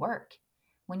 they work.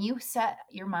 When you set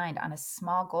your mind on a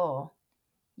small goal,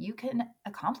 you can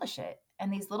accomplish it.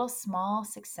 And these little small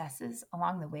successes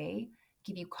along the way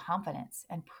give you confidence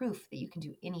and proof that you can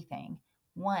do anything,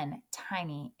 one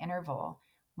tiny interval,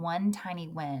 one tiny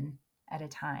win at a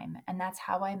time. And that's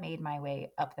how I made my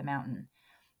way up the mountain.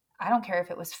 I don't care if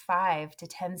it was 5 to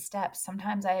 10 steps.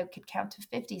 Sometimes I could count to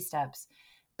 50 steps,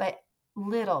 but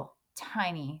little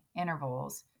tiny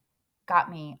intervals got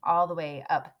me all the way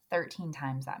up 13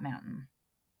 times that mountain.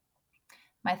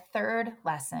 My third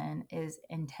lesson is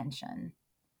intention.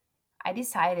 I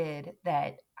decided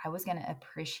that I was going to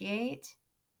appreciate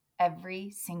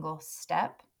every single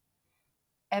step,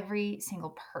 every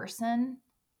single person,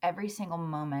 every single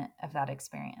moment of that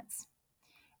experience.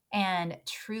 And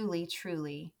truly,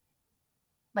 truly,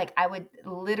 like I would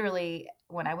literally,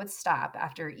 when I would stop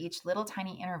after each little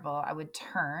tiny interval, I would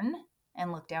turn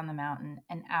and look down the mountain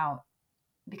and out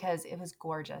because it was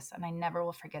gorgeous. And I never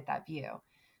will forget that view.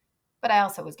 But I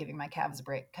also was giving my calves a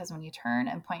break because when you turn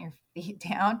and point your feet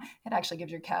down, it actually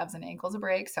gives your calves and ankles a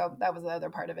break. So that was the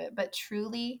other part of it. But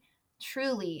truly,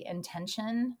 truly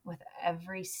intention with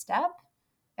every step,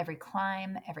 every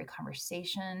climb, every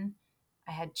conversation.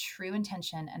 I had true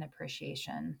intention and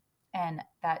appreciation. And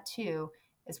that too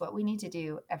is what we need to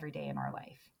do every day in our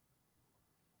life.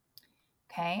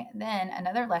 Okay. Then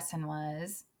another lesson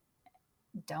was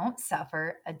don't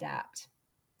suffer, adapt.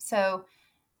 So,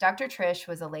 Dr. Trish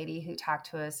was a lady who talked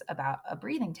to us about a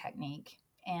breathing technique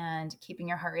and keeping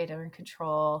your heart rate under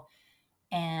control.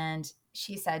 And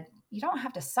she said, you don't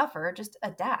have to suffer, just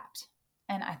adapt.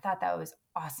 And I thought that was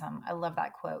awesome. I love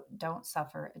that quote. Don't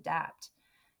suffer, adapt.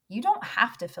 You don't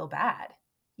have to feel bad.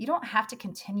 You don't have to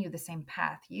continue the same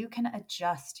path. You can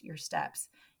adjust your steps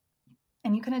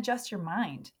and you can adjust your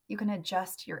mind. You can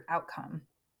adjust your outcome.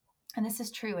 And this is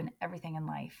true in everything in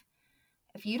life.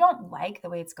 If you don't like the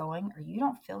way it's going or you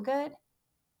don't feel good,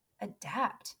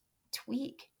 adapt,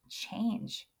 tweak,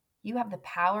 change. You have the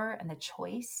power and the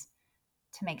choice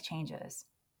to make changes.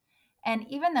 And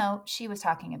even though she was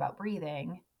talking about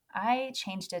breathing, I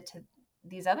changed it to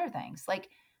these other things. Like,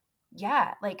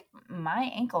 yeah, like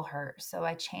my ankle hurt. So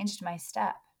I changed my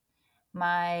step.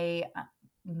 My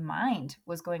mind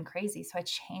was going crazy. So I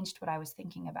changed what I was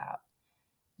thinking about.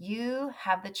 You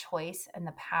have the choice and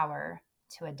the power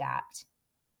to adapt.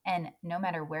 And no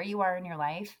matter where you are in your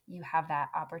life, you have that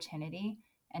opportunity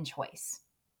and choice.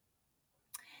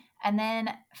 And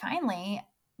then finally,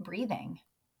 breathing.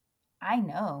 I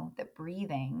know that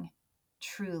breathing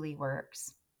truly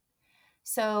works.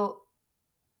 So,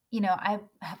 I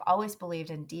have always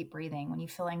believed in deep breathing. When you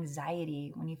feel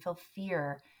anxiety, when you feel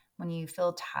fear, when you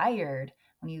feel tired,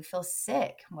 when you feel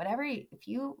sick, whatever, if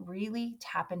you really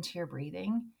tap into your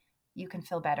breathing, you can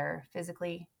feel better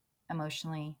physically,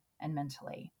 emotionally, and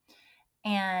mentally.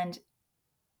 And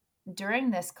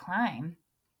during this climb,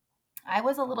 I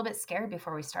was a little bit scared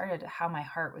before we started how my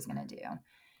heart was going to do.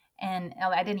 And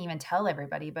I didn't even tell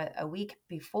everybody, but a week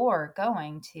before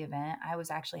going to the event, I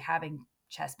was actually having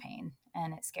chest pain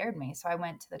and it scared me. So I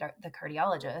went to the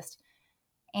cardiologist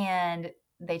and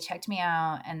they checked me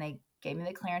out and they gave me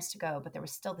the clearance to go. But there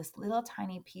was still this little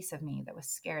tiny piece of me that was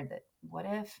scared that what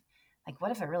if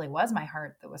it really was my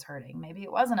heart that was hurting? Maybe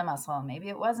it wasn't a muscle. Maybe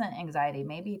it wasn't anxiety.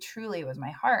 Maybe truly it was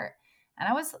my heart. And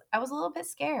I was a little bit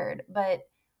scared, but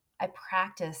I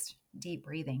practiced deep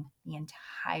breathing the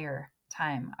entire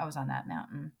time I was on that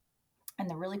mountain. And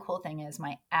the really cool thing is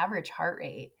my average heart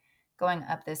rate going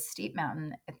up this steep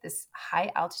mountain at this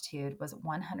high altitude was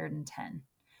 110.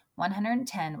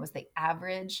 110 was the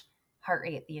average heart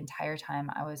rate the entire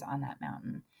time I was on that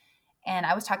mountain. And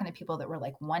I was talking to people that were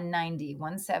like 190,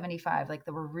 175, like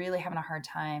they were really having a hard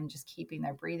time just keeping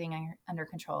their breathing under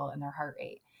control and their heart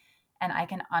rate. And I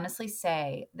can honestly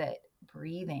say that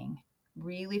breathing,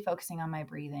 really focusing on my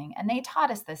breathing, and they taught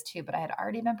us this too, but I had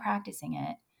already been practicing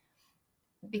it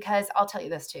because I'll tell you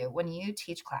this too. When you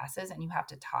teach classes and you have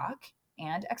to talk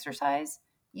and exercise,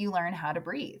 you learn how to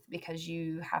breathe because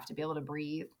you have to be able to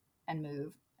breathe and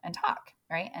move and talk,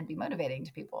 right? And be motivating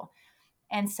to people.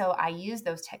 And so I use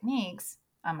those techniques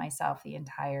on myself the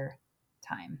entire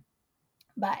time.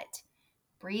 But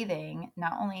breathing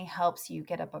not only helps you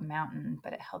get up a mountain,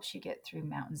 but it helps you get through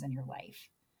mountains in your life.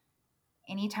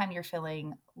 Anytime you're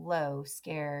feeling low,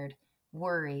 scared,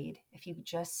 worried, if you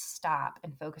just stop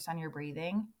and focus on your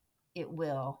breathing, it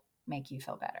will make you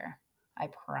feel better. I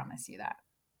promise you that.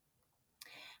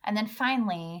 And then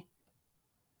finally,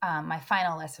 my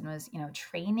final lesson was,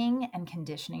 training and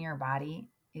conditioning your body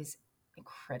is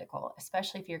critical,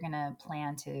 especially if you're going to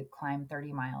plan to climb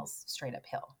 30 miles straight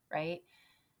uphill, right?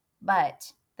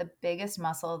 But the biggest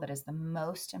muscle that is the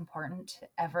most important to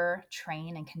ever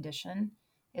train and condition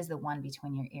is the one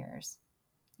between your ears.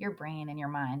 Your brain and your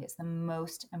mind is the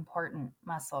most important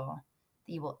muscle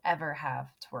that you will ever have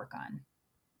to work on.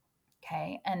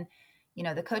 Okay. And,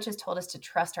 the coaches told us to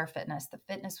trust our fitness. The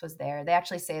fitness was there. They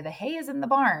actually say the hay is in the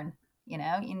barn,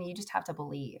 and you just have to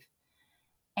believe.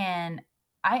 And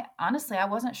I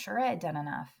wasn't sure I had done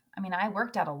enough. I mean, I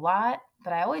worked out a lot,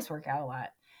 but I always work out a lot.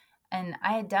 And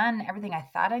I had done everything I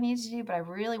thought I needed to do, but I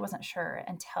really wasn't sure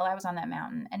until I was on that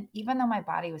mountain. And even though my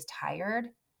body was tired,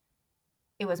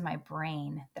 it was my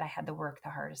brain that I had to work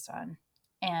the hardest on.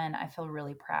 And I feel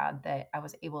really proud that I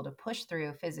was able to push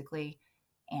through physically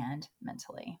and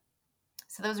mentally.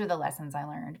 So those are the lessons I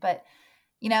learned. But,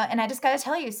 and I just got to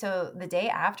tell you, so the day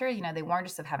after, they warned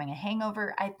us of having a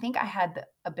hangover. I think I had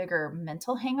a bigger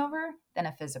mental hangover than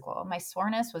a physical. My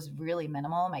soreness was really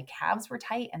minimal. My calves were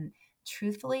tight. And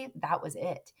truthfully, that was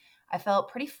it. I felt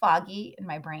pretty foggy in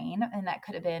my brain, and that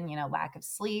could have been, lack of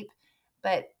sleep.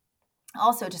 But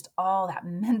also just all that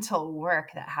mental work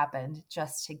that happened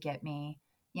just to get me,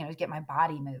 to get my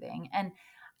body moving. And,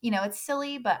 it's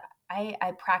silly, but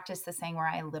I practice this thing where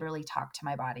I literally talk to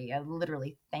my body. I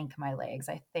literally thank my legs.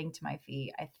 I thanked my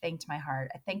feet. I thanked my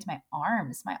heart. I thanked my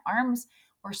arms. My arms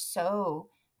were so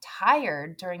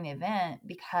tired during the event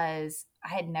because I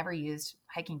had never used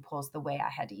hiking poles the way I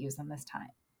had to use them this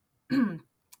time.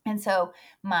 And so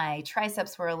my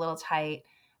triceps were a little tight,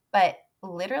 but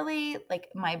literally, like,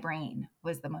 my brain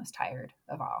was the most tired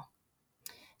of all.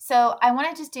 So I want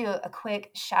to just do a quick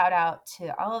shout out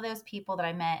to all of those people that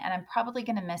I met. And I'm probably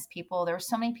going to miss people. There were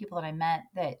so many people that I met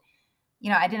that,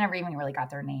 I didn't ever even really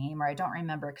got their name, or I don't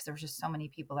remember because there was just so many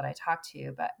people that I talked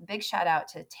to. But big shout out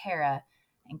to Tara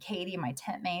and Katie, my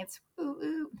tent mates. Ooh,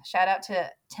 ooh. Shout out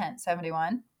to Tent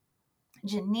 71.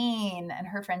 Janine and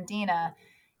her friend Dina,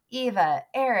 Eva,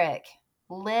 Eric,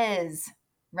 Liz,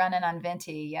 running on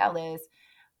Venti. Yeah, Liz.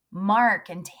 Mark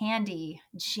and Tandy,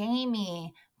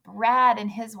 Jamie, Brad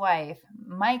and his wife,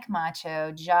 Mike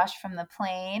Macho, Josh from the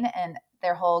plane, and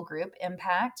their whole group,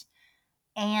 Impact.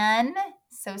 Anne,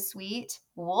 so sweet.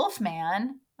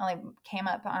 Wolfman, only came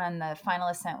up on the final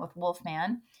ascent with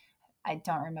Wolfman. I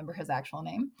don't remember his actual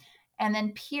name. And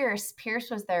then Pierce.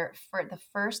 Pierce was there for the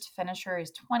first finisher.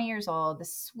 He's 20 years old, the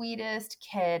sweetest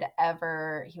kid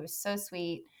ever. He was so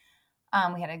sweet.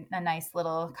 We had a nice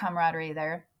little camaraderie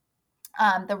there.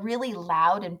 The really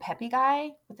loud and peppy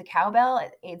guy with the cowbell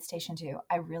at Aid Station 2.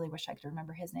 I really wish I could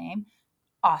remember his name.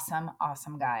 Awesome,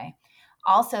 awesome guy.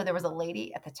 Also, there was a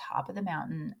lady at the top of the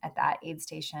mountain at that aid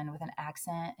station with an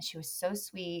accent. She was so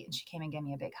sweet, and she came and gave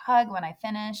me a big hug when I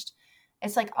finished.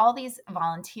 It's like all these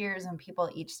volunteers and people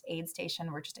at each aid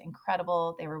station were just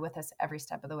incredible. They were with us every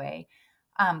step of the way.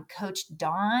 Coach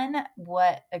Dawn,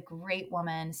 what a great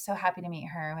woman. So happy to meet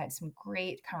her. We had some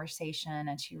great conversation,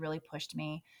 and she really pushed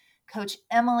me. Coach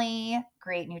Emily,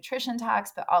 great nutrition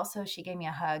talks, but also she gave me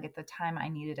a hug at the time I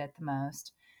needed it the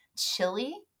most.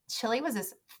 Chili was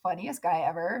this funniest guy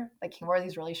ever. Like, he wore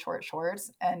these really short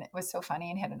shorts, and it was so funny,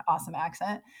 and he had an awesome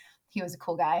accent. He was a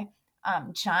cool guy.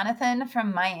 Jonathan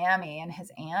from Miami and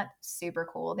his aunt, super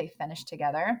cool. They finished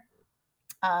together.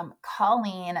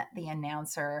 Colleen, the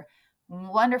announcer,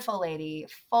 wonderful lady,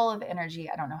 full of energy.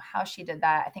 I don't know how she did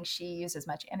that. I think she used as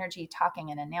much energy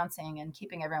talking and announcing and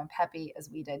keeping everyone peppy as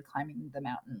we did climbing the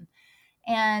mountain.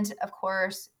 And of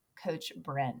course, Coach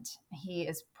Brent. He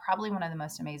is probably one of the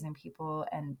most amazing people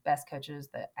and best coaches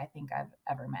that I think I've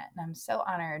ever met. And I'm so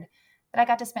honored that I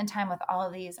got to spend time with all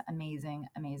of these amazing,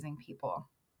 amazing people.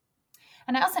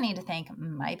 And I also need to thank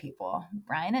my people,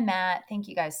 Brian and Matt. Thank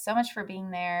you guys so much for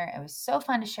being there. It was so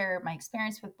fun to share my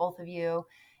experience with both of you.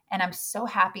 And I'm so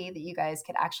happy that you guys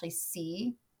could actually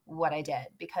see what I did,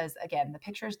 because again, the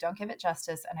pictures don't give it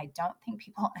justice. And I don't think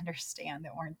people understand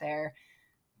that weren't there.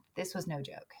 This was no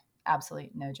joke. Absolutely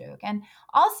no joke. And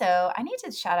also, I need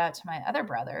to shout out to my other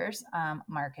brothers,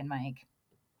 Mark and Mike,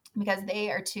 because they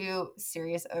are two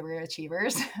serious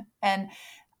overachievers. And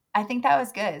I think that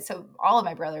was good. So all of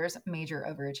my brothers, major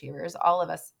overachievers, all of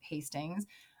us Hastings,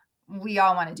 we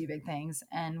all want to do big things,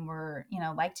 and we're,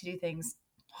 like to do things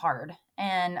hard.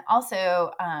 And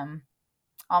also,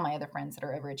 all my other friends that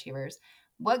are overachievers,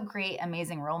 what great,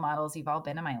 amazing role models you've all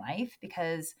been in my life,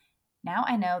 because now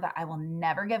I know that I will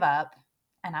never give up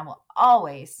and I will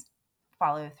always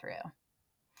follow through.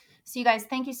 So you guys,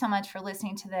 thank you so much for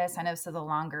listening to this. I know this is a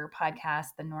longer podcast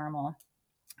than normal.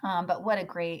 But what a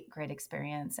great, great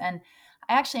experience. And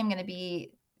I actually am going to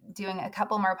be doing a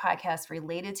couple more podcasts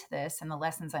related to this and the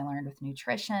lessons I learned with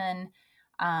nutrition,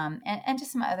 and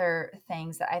just some other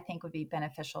things that I think would be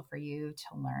beneficial for you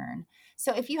to learn.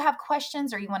 So if you have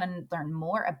questions or you want to learn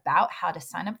more about how to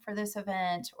sign up for this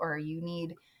event, or you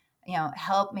need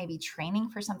help maybe training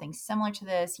for something similar to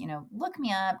this, look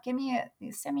me up,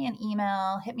 send me an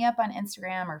email, hit me up on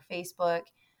Instagram or Facebook.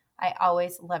 I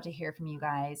always love to hear from you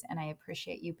guys, and I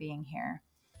appreciate you being here.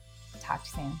 Talk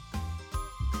to you soon.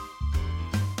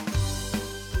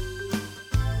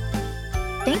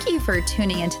 Thank you for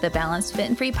tuning into the Balanced Fit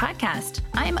and Free podcast.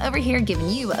 I'm over here giving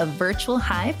you a virtual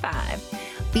high five.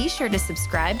 Be sure to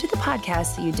subscribe to the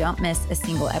podcast so you don't miss a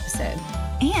single episode.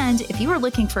 And if you are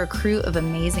looking for a crew of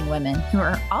amazing women who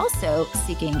are also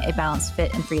seeking a balanced,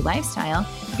 fit, and free lifestyle,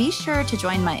 be sure to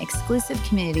join my exclusive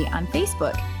community on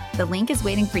Facebook. The link is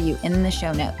waiting for you in the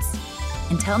show notes.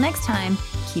 Until next time,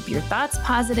 keep your thoughts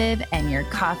positive and your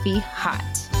coffee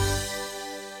hot.